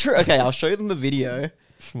 yeah, true. Okay, I'll show them the video,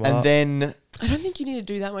 Smart. and then I don't think you need to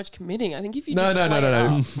do that much committing. I think if you No, just no, no, play no, it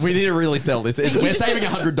no. up- We need to really sell this. We're saving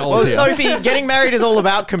 $100 well, here. Sophie, getting married is all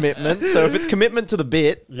about commitment. So if it's commitment to the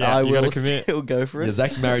bit, Yeah, I you will gotta commit. still go for it. Yeah,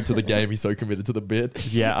 Zach's married to the game. He's so committed to the bit.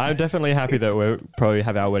 Yeah, I'm definitely happy that we'll probably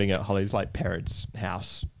have our wedding at Holly's like parents'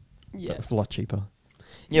 house. yeah. It's a lot cheaper.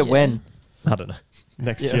 Yeah, when? I don't know.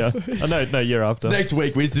 Next year. Oh, no, year after. Next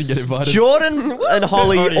week, we just didn't get invited. Jordan and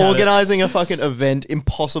Holly Already had it. organizing a fucking event,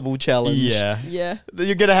 impossible challenge. Yeah. Yeah.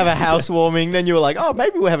 You're gonna have a housewarming, then you were like, oh,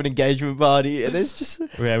 maybe we'll have an engagement party, and there's just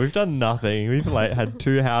Yeah, we've done nothing. We've like had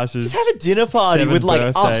 2 houses. just have a dinner party 7 with like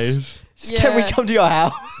us. birthdays. Just, can we Yeah. come to your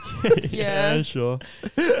house? Yeah. Sure.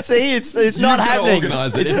 See, it's not gotta happening.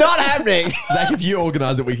 organise it. It's not happening. Zach, if you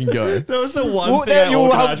organise it, we can go. There was the one Well, thing there I you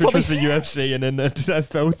will have organised, which was the UFC, and then that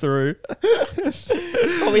fell through.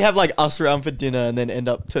 Probably have like us around for dinner, and then end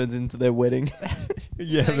up turns into their wedding.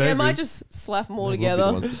 Yeah, So, yeah, maybe. might just slap them all We'll be the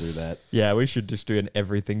together. ones to do that. Yeah, we should just do an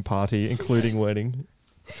everything party, including wedding.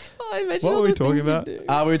 Oh, imagine What all were we the talking things you about?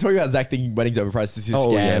 do. We were talking about Zach thinking weddings overpriced. This is Oh,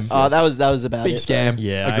 scam. yes. That was about Big it. scam.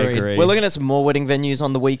 Yeah, Agreed. I agree. We're looking at some more wedding venues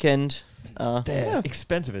on the weekend. They're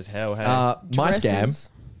expensive as hell. Hey, My scam.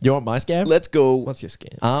 Dresses. You want my scam? Let's go. what's your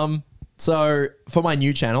scam? So for my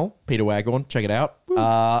new channel, Peter Waghorn, check it out.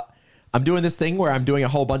 I'm doing this thing where I'm doing a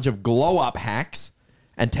whole bunch of glow up hacks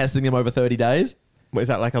and testing them over 30 days. Is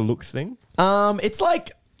that like a looks thing? It's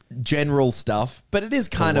like general stuff, but it is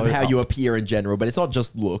kind of Glow how up. you appear in general, but it's not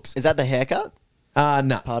just looks. Is that the haircut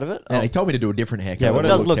No. part of it? Yeah, Oh. he told me to do a different haircut. Yeah, what It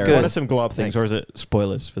does look terrible. good. What are some glow up things, Thanks. or is it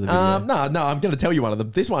spoilers for the video? No, I'm going to tell you one of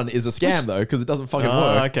them. This one is a scam though, because it doesn't fucking Oh,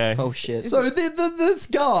 work. okay. Oh shit. So this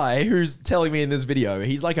guy who's telling me in this video,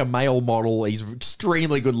 he's like a male model. He's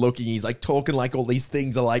extremely good looking. He's like talking like all these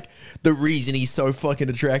things are like the reason he's so fucking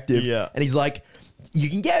attractive. Yeah. And he's like, you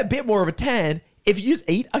can get a bit more of a tan if you just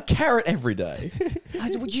eat a carrot every day. I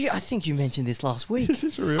think you mentioned this last week. Is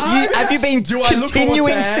this real? Have you been Do I look more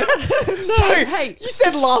continuing? tan? So Hey. you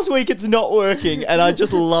said last week it's not working, and I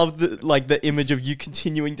just love the image of you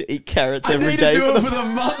continuing to eat carrots I every need day. to do for it the- for the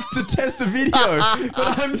month to test the video,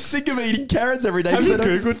 but I'm sick of eating carrots every day Have because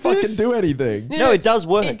they you don't Googled fucking this? do anything. No, it does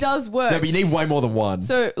work. It does work. No, but you need way more than one.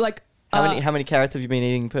 So, like, How many carrots have you been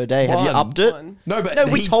eating per day? Have you One. upped it? one. No, but No,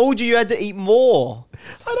 we told you had to eat more.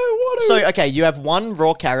 I don't want to. So okay, you have one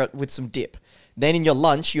raw carrot with some dip. Then in your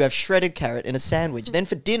lunch, you have shredded carrot in a sandwich. Then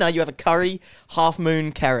for dinner, you have a curry half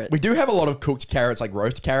moon carrot. we do have a lot of cooked carrots, like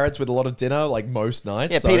roast carrots, with a lot of dinner, like most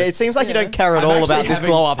nights. Yeah, so Peter, it seems like you Yeah. don't care at I'm all actually about this having-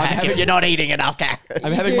 glow up I'm hack having- if you're not eating enough carrot.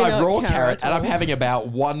 I'm You having do my not raw care carrot, at and I'm all. having about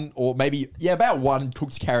one or maybe about one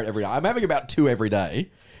cooked carrot every day. I'm having about 2 every day,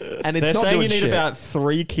 and it's They're not saying doing you need shit. about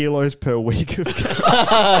 3 kilos per week of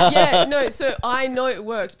Yeah, no, so I know it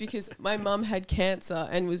worked because my mum had cancer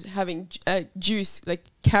and was having juice, like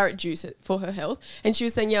carrot juice for her health. And she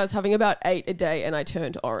was saying, yeah, I was having about 8 a day and I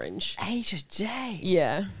turned orange. 8 a day.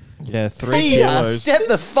 Yeah. Yeah, 3 Peter, kilos. step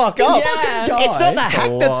the fuck up. Yeah. guy- It's not the hack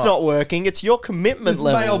a that's lot. not working. It's your commitment This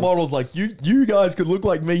level. male model's like, you guys could look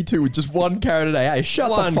like me too with just 1 carrot a day. Hey, shut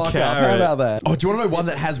One the fuck up. How carrot. about that? Oh, do you want to know one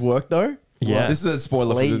that has worked though? Yeah. This is a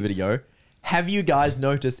spoiler for the Please. video. Have you guys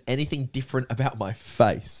noticed anything different about my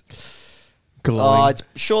face? Glowing. It's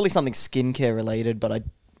surely something skincare related, but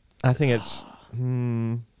I think it's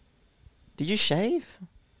did you shave?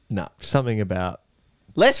 No. something about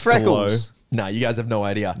Less freckles. No, you guys have no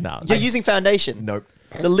idea. no. You're using foundation. Nope.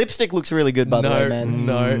 The lipstick looks really good, by the way, No, man.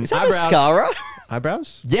 no. Is that Eyebrows. mascara?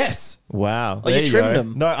 Eyebrows. Yes. Wow. Oh, you There you trimmed go.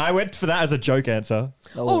 them. No, I went for that as a joke answer.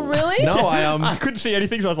 Oh, really? No, I couldn't see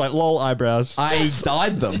anything, so I was like, "Lol, eyebrows." I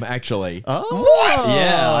dyed them actually. Oh, What?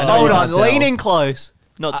 Yeah, I know. Hold you on, can't tell. lean in close.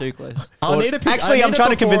 Not too close. I'll need a pic- Actually, I I'm need a trying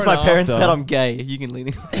to convince before my and parents after. that I'm gay. You can lean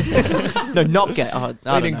in. No, not gay. Oh, I Lean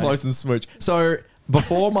don't in know. close and smooch. So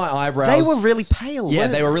before my eyebrows, They were really pale. yeah,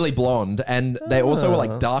 weren't they were really blonde, and they also were Ah.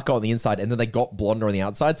 like darker on the inside, and then they got blonder on the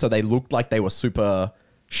outside, so they looked like they were super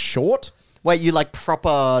short. Wait, you like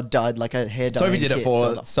proper dyed like a hair dye? Sophie did it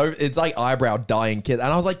for, so it's like eyebrow dyeing kit,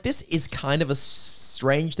 and I was like, this is kind of a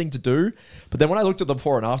strange thing to do. But then when I looked at the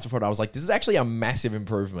before and after photo, I was like, this is actually a massive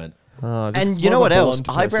improvement. Oh, this And is you know more what of a else?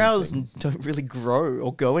 blonde person Eyebrows thing. don't really grow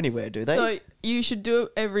or go anywhere, do they? So you should do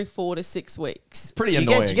it every 4 to 6 weeks. Pretty do you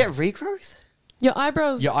annoying. get regrowth? Your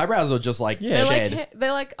eyebrows, Your eyebrows are just like they're shed. like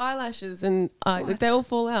they're like eyelashes and like they all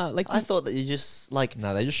fall out. Like I thought that you just like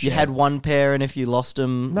No, they just you shed. had one pair, and if you lost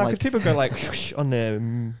them, No, like because people go like whoosh on their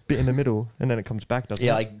bit in the middle, and then it comes back, doesn't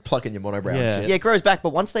Yeah, it? like plucking your monobrow Yeah. and shit. yeah, it grows back.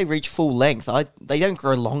 But once they reach full length, they don't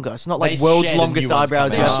grow longer. It's not like They world's shed and longest new ones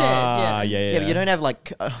eyebrows. come You They have. shed. Ah, yeah. yeah, Yeah, but you don't have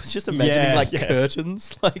like. I was just imagining Yeah, like yeah.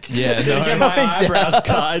 curtains, like Yeah, no. Get my eyebrows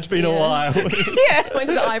cut. It's been a Yeah. while. Went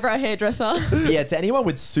to the eyebrow hairdresser. Yeah, to anyone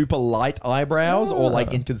with super light eyebrows or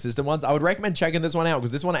like inconsistent ones, I would recommend checking this one out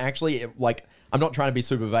because this one actually, like, I'm not trying to be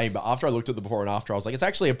super vain, but after I looked at the before and after, I was like, it's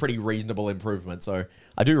actually a pretty reasonable improvement. So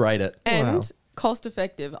I do rate it. And Wow. cost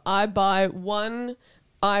effective. I buy one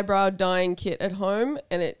eyebrow dyeing kit at home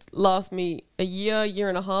and it lasts me a year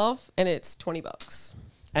and a half, and it's $20.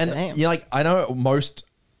 And Damn. you know, like, I know most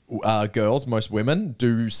girls, most women,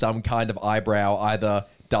 do some kind of eyebrow, either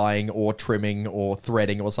dyeing or trimming or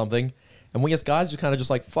threading or something. And we as guys just kind of just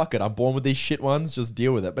like, fuck it, I'm born with these shit ones, just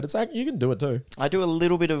deal with it. But it's like, you can do it too. I do a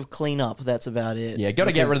little bit of cleanup. That's about it. Yeah, got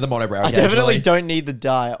to get rid of the monobrow. I definitely don't need the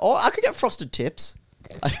dye. Or I could get frosted tips.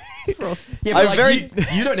 Yeah, but I'm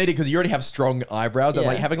like, you don't need it because you already have strong eyebrows. And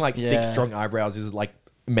Yeah. like having like Yeah. thick, strong eyebrows is like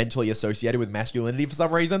mentally associated with masculinity for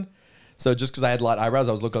some reason. So just because I had light eyebrows,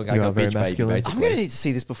 I was looking like You a are very beach baby, masculine. basically. I'm going to need to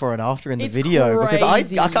see this before and after in the It's video because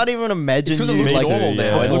crazy. I can't even imagine It's because it you looks like normal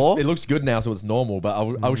yeah. now. before. It looks good now, so it's normal. But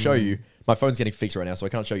I'll show you. My phone's getting fixed right now, so I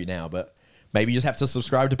can't show you now. But maybe you just have to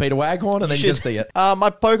subscribe to Peter Waghorn, and then you can see it.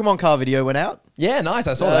 My Pokemon car video went out. Yeah, nice.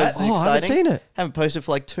 I saw That that. was I haven't exciting. seen it. Haven't posted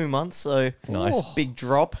for like 2 months, so Nice. big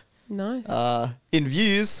drop Nice. in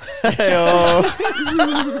views. Heyo.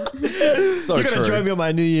 So You're gonna true. join me on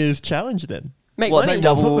my New Year's challenge then. Make What, money.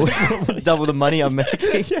 double the money I'm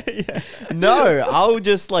making? No, I'll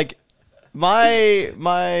just like my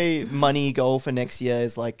money goal for next year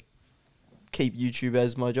is like keep YouTube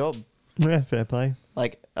as my job. Yeah, fair play.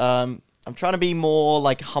 Like I'm trying to be more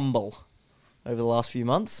like humble over the last few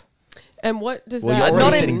months. And what does Well, that you're not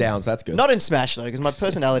already in- sitting down, so that's good. Not in Smash though, because my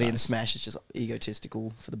personality in Smash is just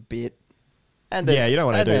egotistical for the bit. And Yeah, you don't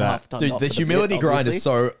wanna and do then that. half the time Dude, not the for humility bit, grind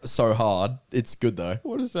obviously. is so hard. It's good though.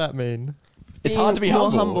 What does that mean? It's Being hard to be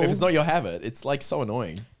more humble, if it's not your habit. It's like so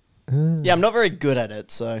annoying Yeah, I'm not very good at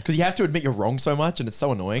it, so because you have to admit you're wrong so much, and it's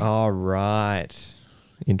so annoying. All right.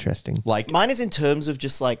 Interesting. Like, mine is in terms of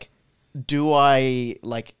just like, do I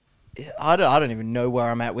like? I don't even know where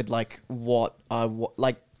I'm at with like what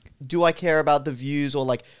like. Do I care about the views or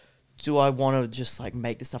like? Do I want to just like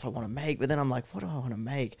make the stuff I want to make? But then I'm like, what do I want to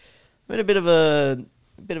make? I'm in a bit of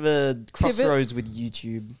a crossroads with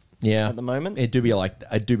YouTube. yeah, At the moment. it do be like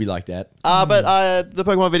that. But the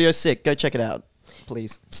Pokemon video is sick. Go check it out,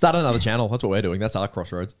 please. Start another channel. That's what we're doing. That's our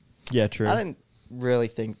crossroads. Yeah, true. I don't really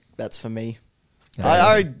think that's for me.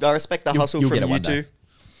 Yeah. I respect the hustle you'll from get it you one day. two.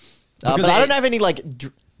 Because But I I- don't have any like.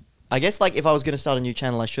 I guess like if I was going to start a new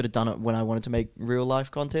channel, I should have done it when I wanted to make real life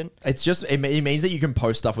content. It's just it means that you can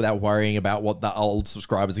post stuff without worrying about what the old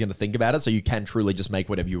subscribers are going to think about it. So you can truly just make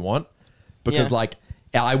whatever you want. Because Yeah. like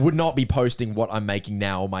I would not be posting what I'm making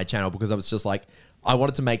now on my channel because I was just like I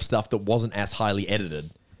wanted to make stuff that wasn't as highly edited,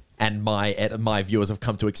 and my viewers have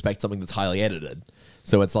come to expect something that's highly edited.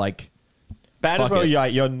 So it's like Bad as fuck well.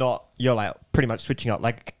 it. You're like pretty much switching up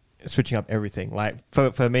everything. Like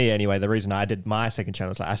for me anyway, the reason I did my second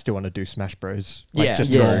channel is like I still want to do Smash Bros. Like Yeah. just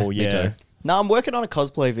Yeah. normal. Me Yeah. too. No, I'm working on a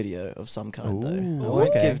cosplay video of some kind though. I Ooh, won't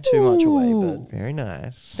okay. give too much away, but Very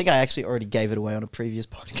nice. I think I actually already gave it away on a previous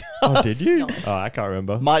podcast. Oh, did you? Nice. Oh, I can't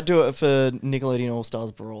remember. Might do it for Nickelodeon All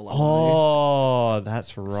Stars Brawl. I don't know. Oh,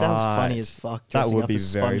 that's right. Sounds funny as fuck. That Dressing would up be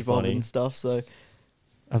as very SpongeBob funny. and stuff. So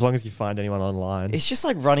As long as you find anyone online. it's just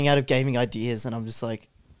like running out of gaming ideas, and I'm just like,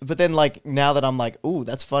 but then like now that I'm like, ooh,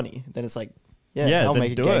 that's funny. Then it's like, yeah, I'll then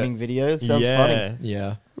make a do gaming it. video. It sounds yeah. funny.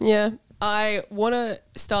 yeah. Yeah, I want to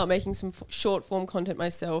start making some short form content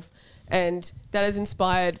myself, and that is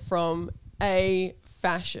inspired from a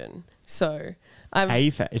fashion. So I'm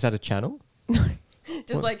Is that a channel?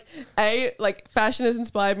 just like fashion has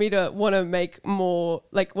inspired me to want to make more,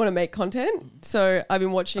 like want to make content. So I've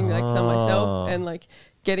been watching like some myself and like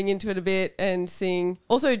getting into it a bit and seeing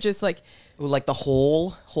also just like Or like the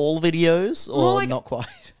haul videos, or More like- not quite.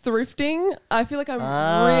 thrifting. I feel like I'm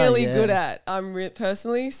Ah, really yeah. good at.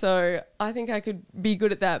 Personally, so I think I could be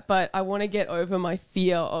good at that. But I want to get over my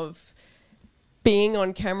fear of being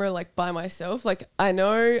on camera like by myself. Like I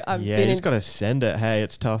know I've Yeah, been you in just gotta send it. Hey,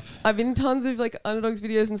 it's tough. I've been in tons of like Underdogs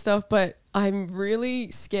videos and stuff, but I'm really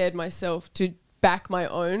scared myself to back my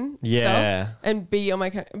own Yeah. stuff and be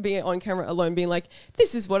on camera alone, being like,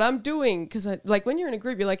 this is what I'm doing. Because like when you're in a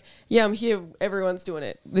group, you're like, yeah, I'm here. Everyone's doing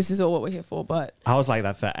it. This is all what we're here for. But I was like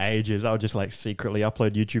that for ages. I would just like secretly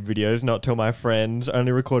upload YouTube videos, not tell my friends,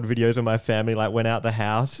 only record videos when my family like went out the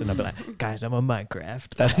house, and I'd be like, guys, I'm on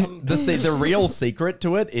Minecraft. That's the real secret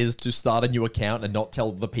to it is to start a new account and not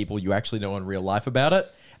tell the people you actually know in real life about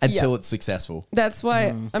it until Yeah. it's successful. that's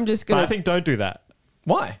why I'm just But gonna. I think don't do that.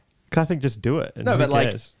 Why? 'Cause I think just do it. and No, who but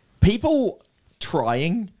like cares? people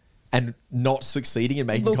trying and not succeeding in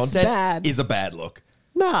making Looks content bad. is a bad look.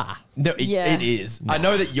 Nah. No, Yeah. it is. I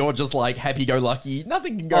know that you're just like happy-go-lucky.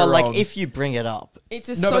 Nothing can go Or wrong. like if you bring it up. it's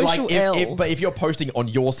a no, but social like L. but if you're posting on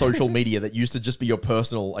your social media that used to just be your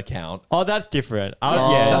personal account, Oh, that's different.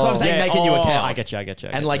 Yeah. That's what I'm saying, make a new account. I get you.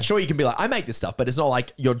 and like sure you can be like I make this stuff, but it's not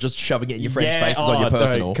like you're just shoving it in your friends' faces on your no,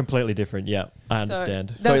 personal. completely different. Yeah, I So- understand.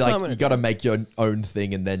 That's So what I'm like gonna you got to do. make your own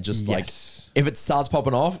thing, and then just like Yes. if it starts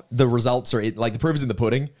popping off, the results are like the proof is in the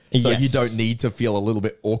pudding. So Yes. you don't need to feel a little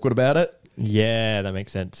bit awkward about it. Yeah, that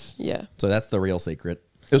makes sense. Yeah. So that's the real secret.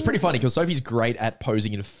 It was pretty funny because Sophie's great at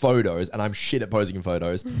posing in photos and I'm shit at posing in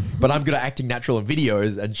photos, but I'm good at acting natural in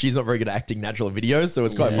videos and she's not very good at acting natural in videos. So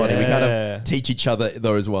it's quite funny. We kind Yeah. of teach each other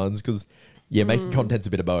those ones because, making content's a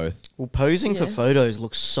bit of both. Well, posing for Yeah. photos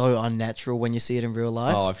looks so unnatural when you see it in real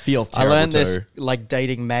life. Oh, it feels I terrible learned this too. like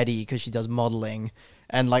dating Maddie because she does modeling.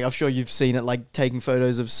 And like, I'm sure you've seen it, like taking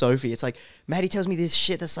photos of Sophie. It's like, Maddie tells me this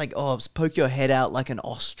shit that's like, oh, poke your head out like an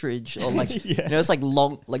ostrich. Or like, Yeah. it's like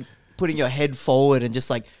long, like putting your head forward and just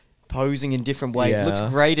like posing in different ways. Yeah. Looks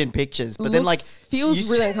great in pictures. But then like, feels you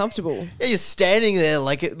really uncomfortable. yeah, you're standing there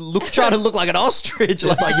like, trying to look like an ostrich.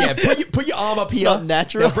 It's like, put your arm up here. not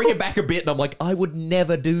natural. Now bring it back a bit. And I'm like, I would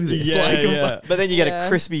never do this. Yeah, like, yeah. But then you get Yeah. a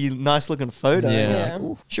crispy, nice looking photo. Yeah.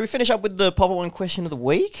 Yeah. Should we finish up with the Papa One question of the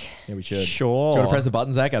week? Yeah, we should. Sure. Do you want to press the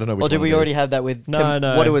button, Zach? I don't know. Which Or did one we it already is. have that with... No,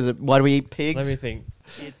 no. What was it? Why do we eat pigs? Let me think.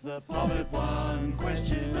 It's the Poppet One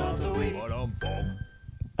question of the week.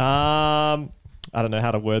 I don't know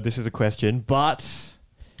how to word this as a question, but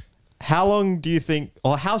how long do you think,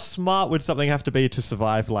 or how smart would something have to be to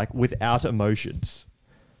survive like without emotions?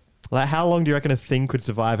 Like, how long do you reckon a thing could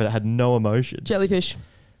survive if it had no emotions? Jellyfish.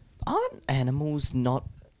 Aren't animals not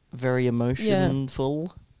very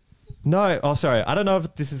emotionful? No, oh sorry, I don't know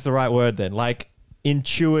if this is the right word then. Like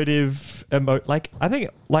intuitive, like I think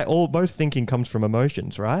like most thinking comes from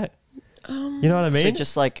emotions, right? You know what I mean? So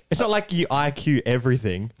just like... It's not like you IQ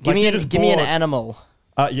everything. Give Like, me you're just an bored. animal.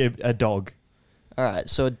 Yeah, a dog. All right,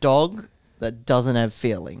 so a dog that doesn't have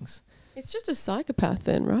feelings. It's just a psychopath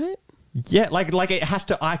then, right? Yeah, like it has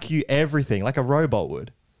to IQ everything, like a robot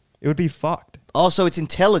would. It would be fucked. Oh, so it's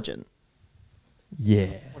intelligent. Yeah.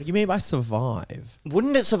 What do you mean by survive?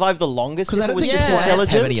 Wouldn't it survive the longest Because if I it don't was think just Yeah. plants have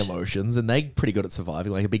intelligent? any emotions, and they're pretty good at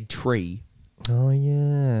surviving, like a big tree. Oh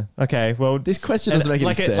yeah. Okay. Well, This question doesn't make any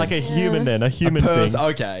like sense. like a human Yeah. then, a human thing.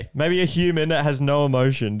 Okay. Maybe a human that has no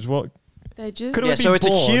emotions. What? They just Could Yeah, would be so it's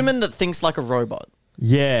born. a human that thinks like a robot.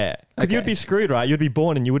 Yeah. Because Okay. you'd be screwed, right? You'd be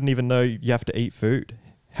born and you wouldn't even know you have to eat food.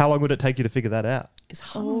 How long would it take you to figure that out? Is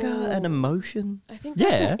hunger an emotion? I think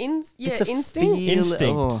Yeah. that's It's a instinct. Instinct.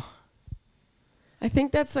 Oh. I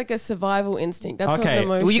think that's like a survival instinct. That's not Okay. an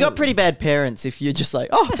emotion. Well, you got pretty bad parents if you're just like,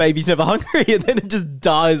 oh, baby's never hungry, and then it just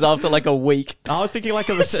dies after like a week. I was thinking like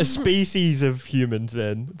of a species of humans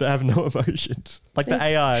then that have no emotions, like the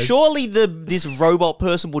AI. Surely this robot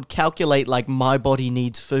person would calculate like my body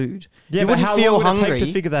needs food. Yeah, you but wouldn't how feel long would hungry. it take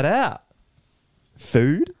to figure that out?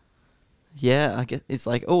 Food? Yeah, I guess it's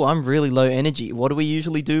like, oh, I'm really low energy. What do we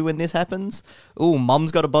usually do when this happens? Oh,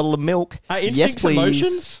 mum's got a bottle of milk. Are Yes, instincts please.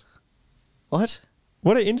 emotions? What?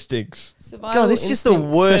 What are instincts? Survival God, this is just the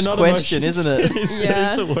instincts. worst They're not question, emotions. isn't it? It is,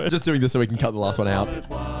 Yeah. it is the worst. Just doing this so we can cut the last one out. Poppet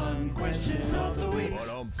One question of the week.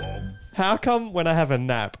 How come when I have a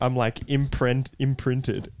nap, I'm like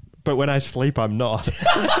imprinted, but when I sleep, I'm not?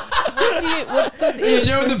 What does You it?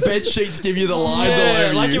 know the bed sheets give you the lines all Yeah,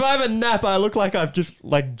 over like you. if I have a nap, I look like I've just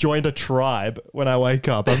like joined a tribe when I wake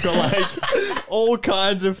up. I've got like all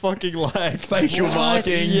kinds of fucking like Facial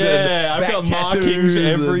markings. Yeah, and I've got back markings tattoos and-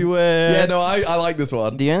 everywhere. Yeah, no, I like this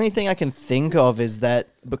one. The only thing I can think of is that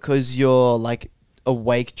because you're like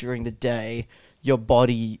awake during the day, your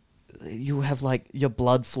body, you have like your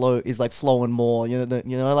blood flow is like flowing more.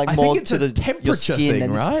 Like I more think it's to a the temperature your skin thing,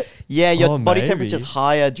 and it's- right? Yeah, your Oh, body maybe. temperature's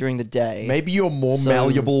higher during the day. Maybe you're more So-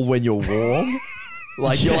 malleable when you're warm.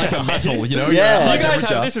 Like you're like a metal, you know? Yeah. You're at Do high you guys have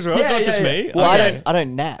temperature. this as well? It's not just me? Well, Okay. I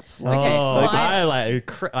don't nap. Okay, Oh, so I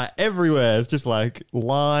like everywhere. It's just like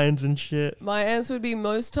lines and shit. My answer would be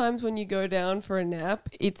most times when you go down for a nap,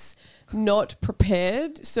 it's not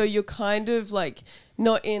prepared. So you're kind of like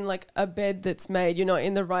not in like a bed that's made. You're not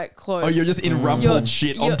in the right clothes. Oh, you're just in rumpled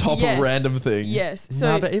shit on top yes, of random things. Yes.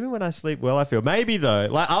 So No, but even when I sleep well, I feel maybe though.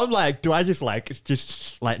 Like I'm like, do I just like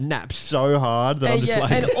nap so hard that I'm just yeah,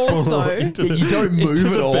 like and also- into Yeah, you don't into move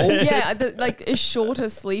the at all. bed. yeah, like a shorter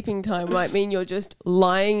sleeping time might mean you're just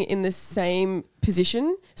lying in the same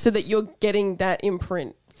position so that you're getting that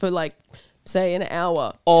imprint for like say an hour,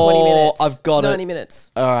 20 Oh, minutes, I've got it. 90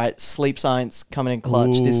 minutes. All right, sleep science coming in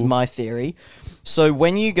clutch. This is Ooh. my theory. So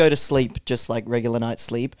when you go to sleep, just like regular night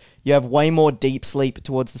sleep, you have way more deep sleep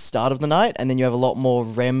towards the start of the night, and then you have a lot more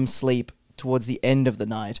REM sleep towards the end of the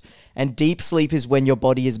night. And deep sleep is when your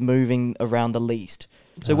body is moving around the least.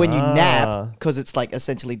 So when you nap, because it's like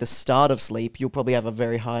essentially the start of sleep, you'll probably have a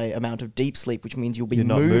very high amount of deep sleep, which means you'll be You're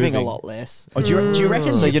not moving a moving. lot less. Oh, do you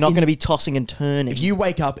reckon? So you're not going to be tossing and turning. If you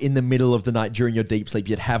wake up in the middle of the night during your deep sleep,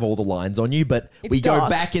 you'd have all the lines on you. But It's we go dark.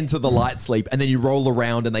 back into the light sleep, and then you roll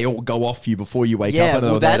around, and they all go off you before you wake Yeah, up. I don't know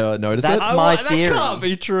well, if that- they notice that's it. my That theory. can't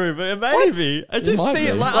be true, but maybe. I just might see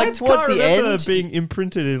it be. like, Like, I towards can't the remember end- being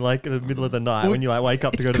imprinted in like the middle of the night when you like wake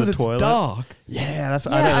up to It's go to the 'cause toilet. it's dark. Yeah, that's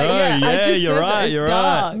Yeah, I don't know. I Yeah, just you're said that. right. It's You're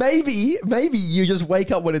dark. right. Maybe you just wake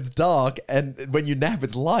up when it's dark, and when you nap,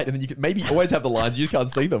 it's light, and then you can maybe always have the lines. You just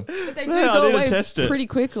can't see them. But they do Yeah, I go need to away test it. pretty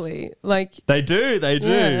quickly. Like, They do. They do.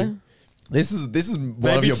 yeah. This is one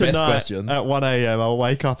Maybe of your best tonight questions. at 1 a.m. I'll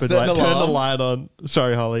wake up and Set an like turn the alarm. light on.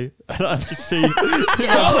 Sorry, Holly. And I just see.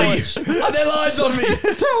 Holly, are there lines on me?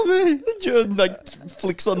 Tell me. Jordan like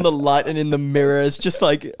flicks on the light, and in the mirror, it's just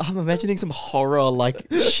like I'm imagining some horror like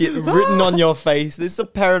shit written on your face. This is a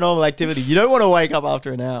paranormal activity. You don't want to wake up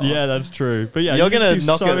after an hour. Yeah, that's true. But yeah, You're you gonna get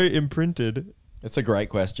knock so it. imprinted. It's a great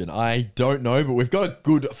question. I don't know, but we've got a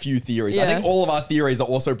good few theories. I Yeah. think all of our theories are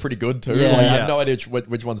also pretty good too. Yeah. Like, I Yeah. have no idea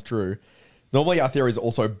which one's true. Normally our theories are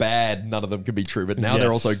also bad. None of them could be true, but now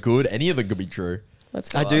they're Yes. also good. Any of them could be true. Let's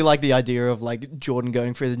go. I do us. like the idea of like Jordan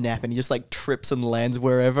going for his nap and he just like trips and lands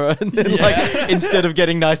wherever, and then like instead of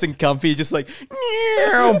getting nice and comfy, just like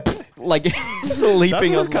like That's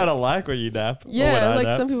sleeping what on kind of like when you nap. or when Yeah, I like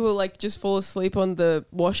nap. some people like just fall asleep on the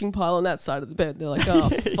washing pile on that side of the bed. They're like, oh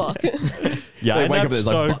fuck. Yeah, They I wake up nap and there's,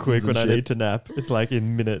 like, so buttons quick and when I shit. need to nap. It's like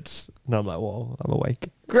in minutes. And I'm like, whoa, I'm awake.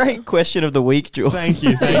 Great question of the week, Jordan. Thank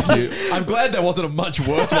you, thank you. I'm glad there wasn't a much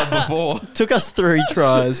worse one before. Took us 3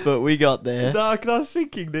 tries, but we got there. No, 'cause I was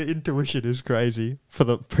thinking the intuition is crazy for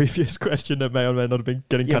the previous question that may or may not have been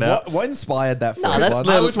getting cut out. What inspired that first Nah, that's one?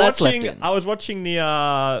 the- I was That's left watching. in. I was watching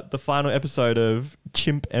the final episode of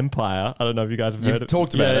Chimp Empire. I don't know if you guys have You've heard it.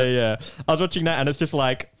 talked about it. Yeah. I was watching that, and it's just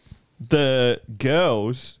like the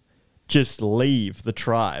girls leave the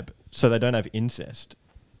tribe so they don't have incest.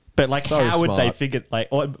 But like, So how would they smart. figure? Like,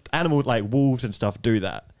 or animals like wolves and stuff do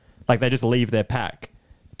that. Like, they just leave their pack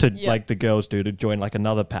to Yeah. like the girls do to join like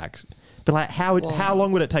another pack. But like, how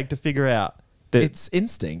long would it take to figure out that? It's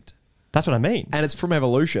instinct, That's what I mean. and it's from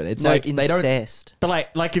evolution. It's No, like they don't. incest. But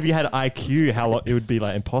like if you had IQ, how it would be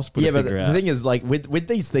like impossible Yeah, to but figure the out. thing is, like with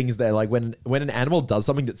these things, they're like when an animal does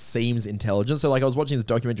something that seems intelligent. So like I was watching this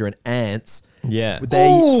documentary on ants. Yeah. They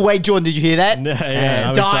Oh, wait, Jordan, did you hear that? Yeah,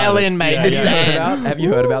 I'm Dial excited. in, mate. Yeah, This yeah. is heard about- ants. have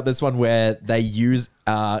you heard about this one where they use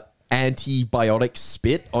antibiotic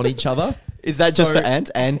spit on each other? Is that just So- for ants?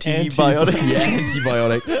 Antibiotic? Yeah,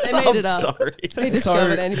 antibiotic. They made it up. Sorry. They So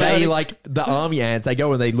discovered they antibiotics. like the army ants. They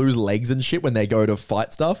go and they lose legs and shit when they go to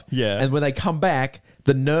fight stuff. Yeah. and when they come back,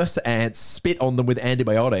 the nurse ants spit on them with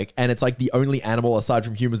antibiotic, and it's like the only animal aside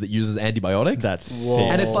from humans that uses antibiotics. That's Whoa.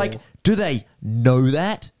 sick. and it's like, do they know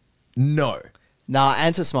that? No, Nah,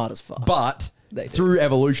 ants are smart as fuck. but They do. through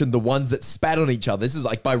evolution, the ones that spat on each other, this is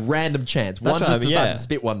like by random chance. That's One what I just mean, decided yeah. to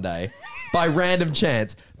spit one day. By random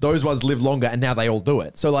chance, those ones live longer, and now they all do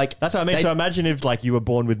it. So like, That's what I mean. they- So imagine if like you were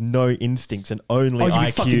born with no instincts and only Oh, you'd be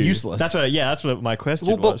IQ. fucking useless. That's what my question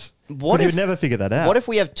Well, but was. what 'Cause if- you'd never figure that out? What if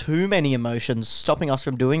we have too many emotions stopping us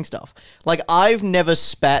from doing stuff? Like, I've never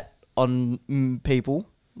spat on people.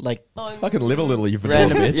 Like, fucking live a little, you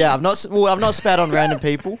random. bitch. Yeah, I've not spat on random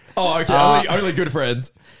people. Oh, okay. Only good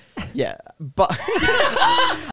friends. Yeah, but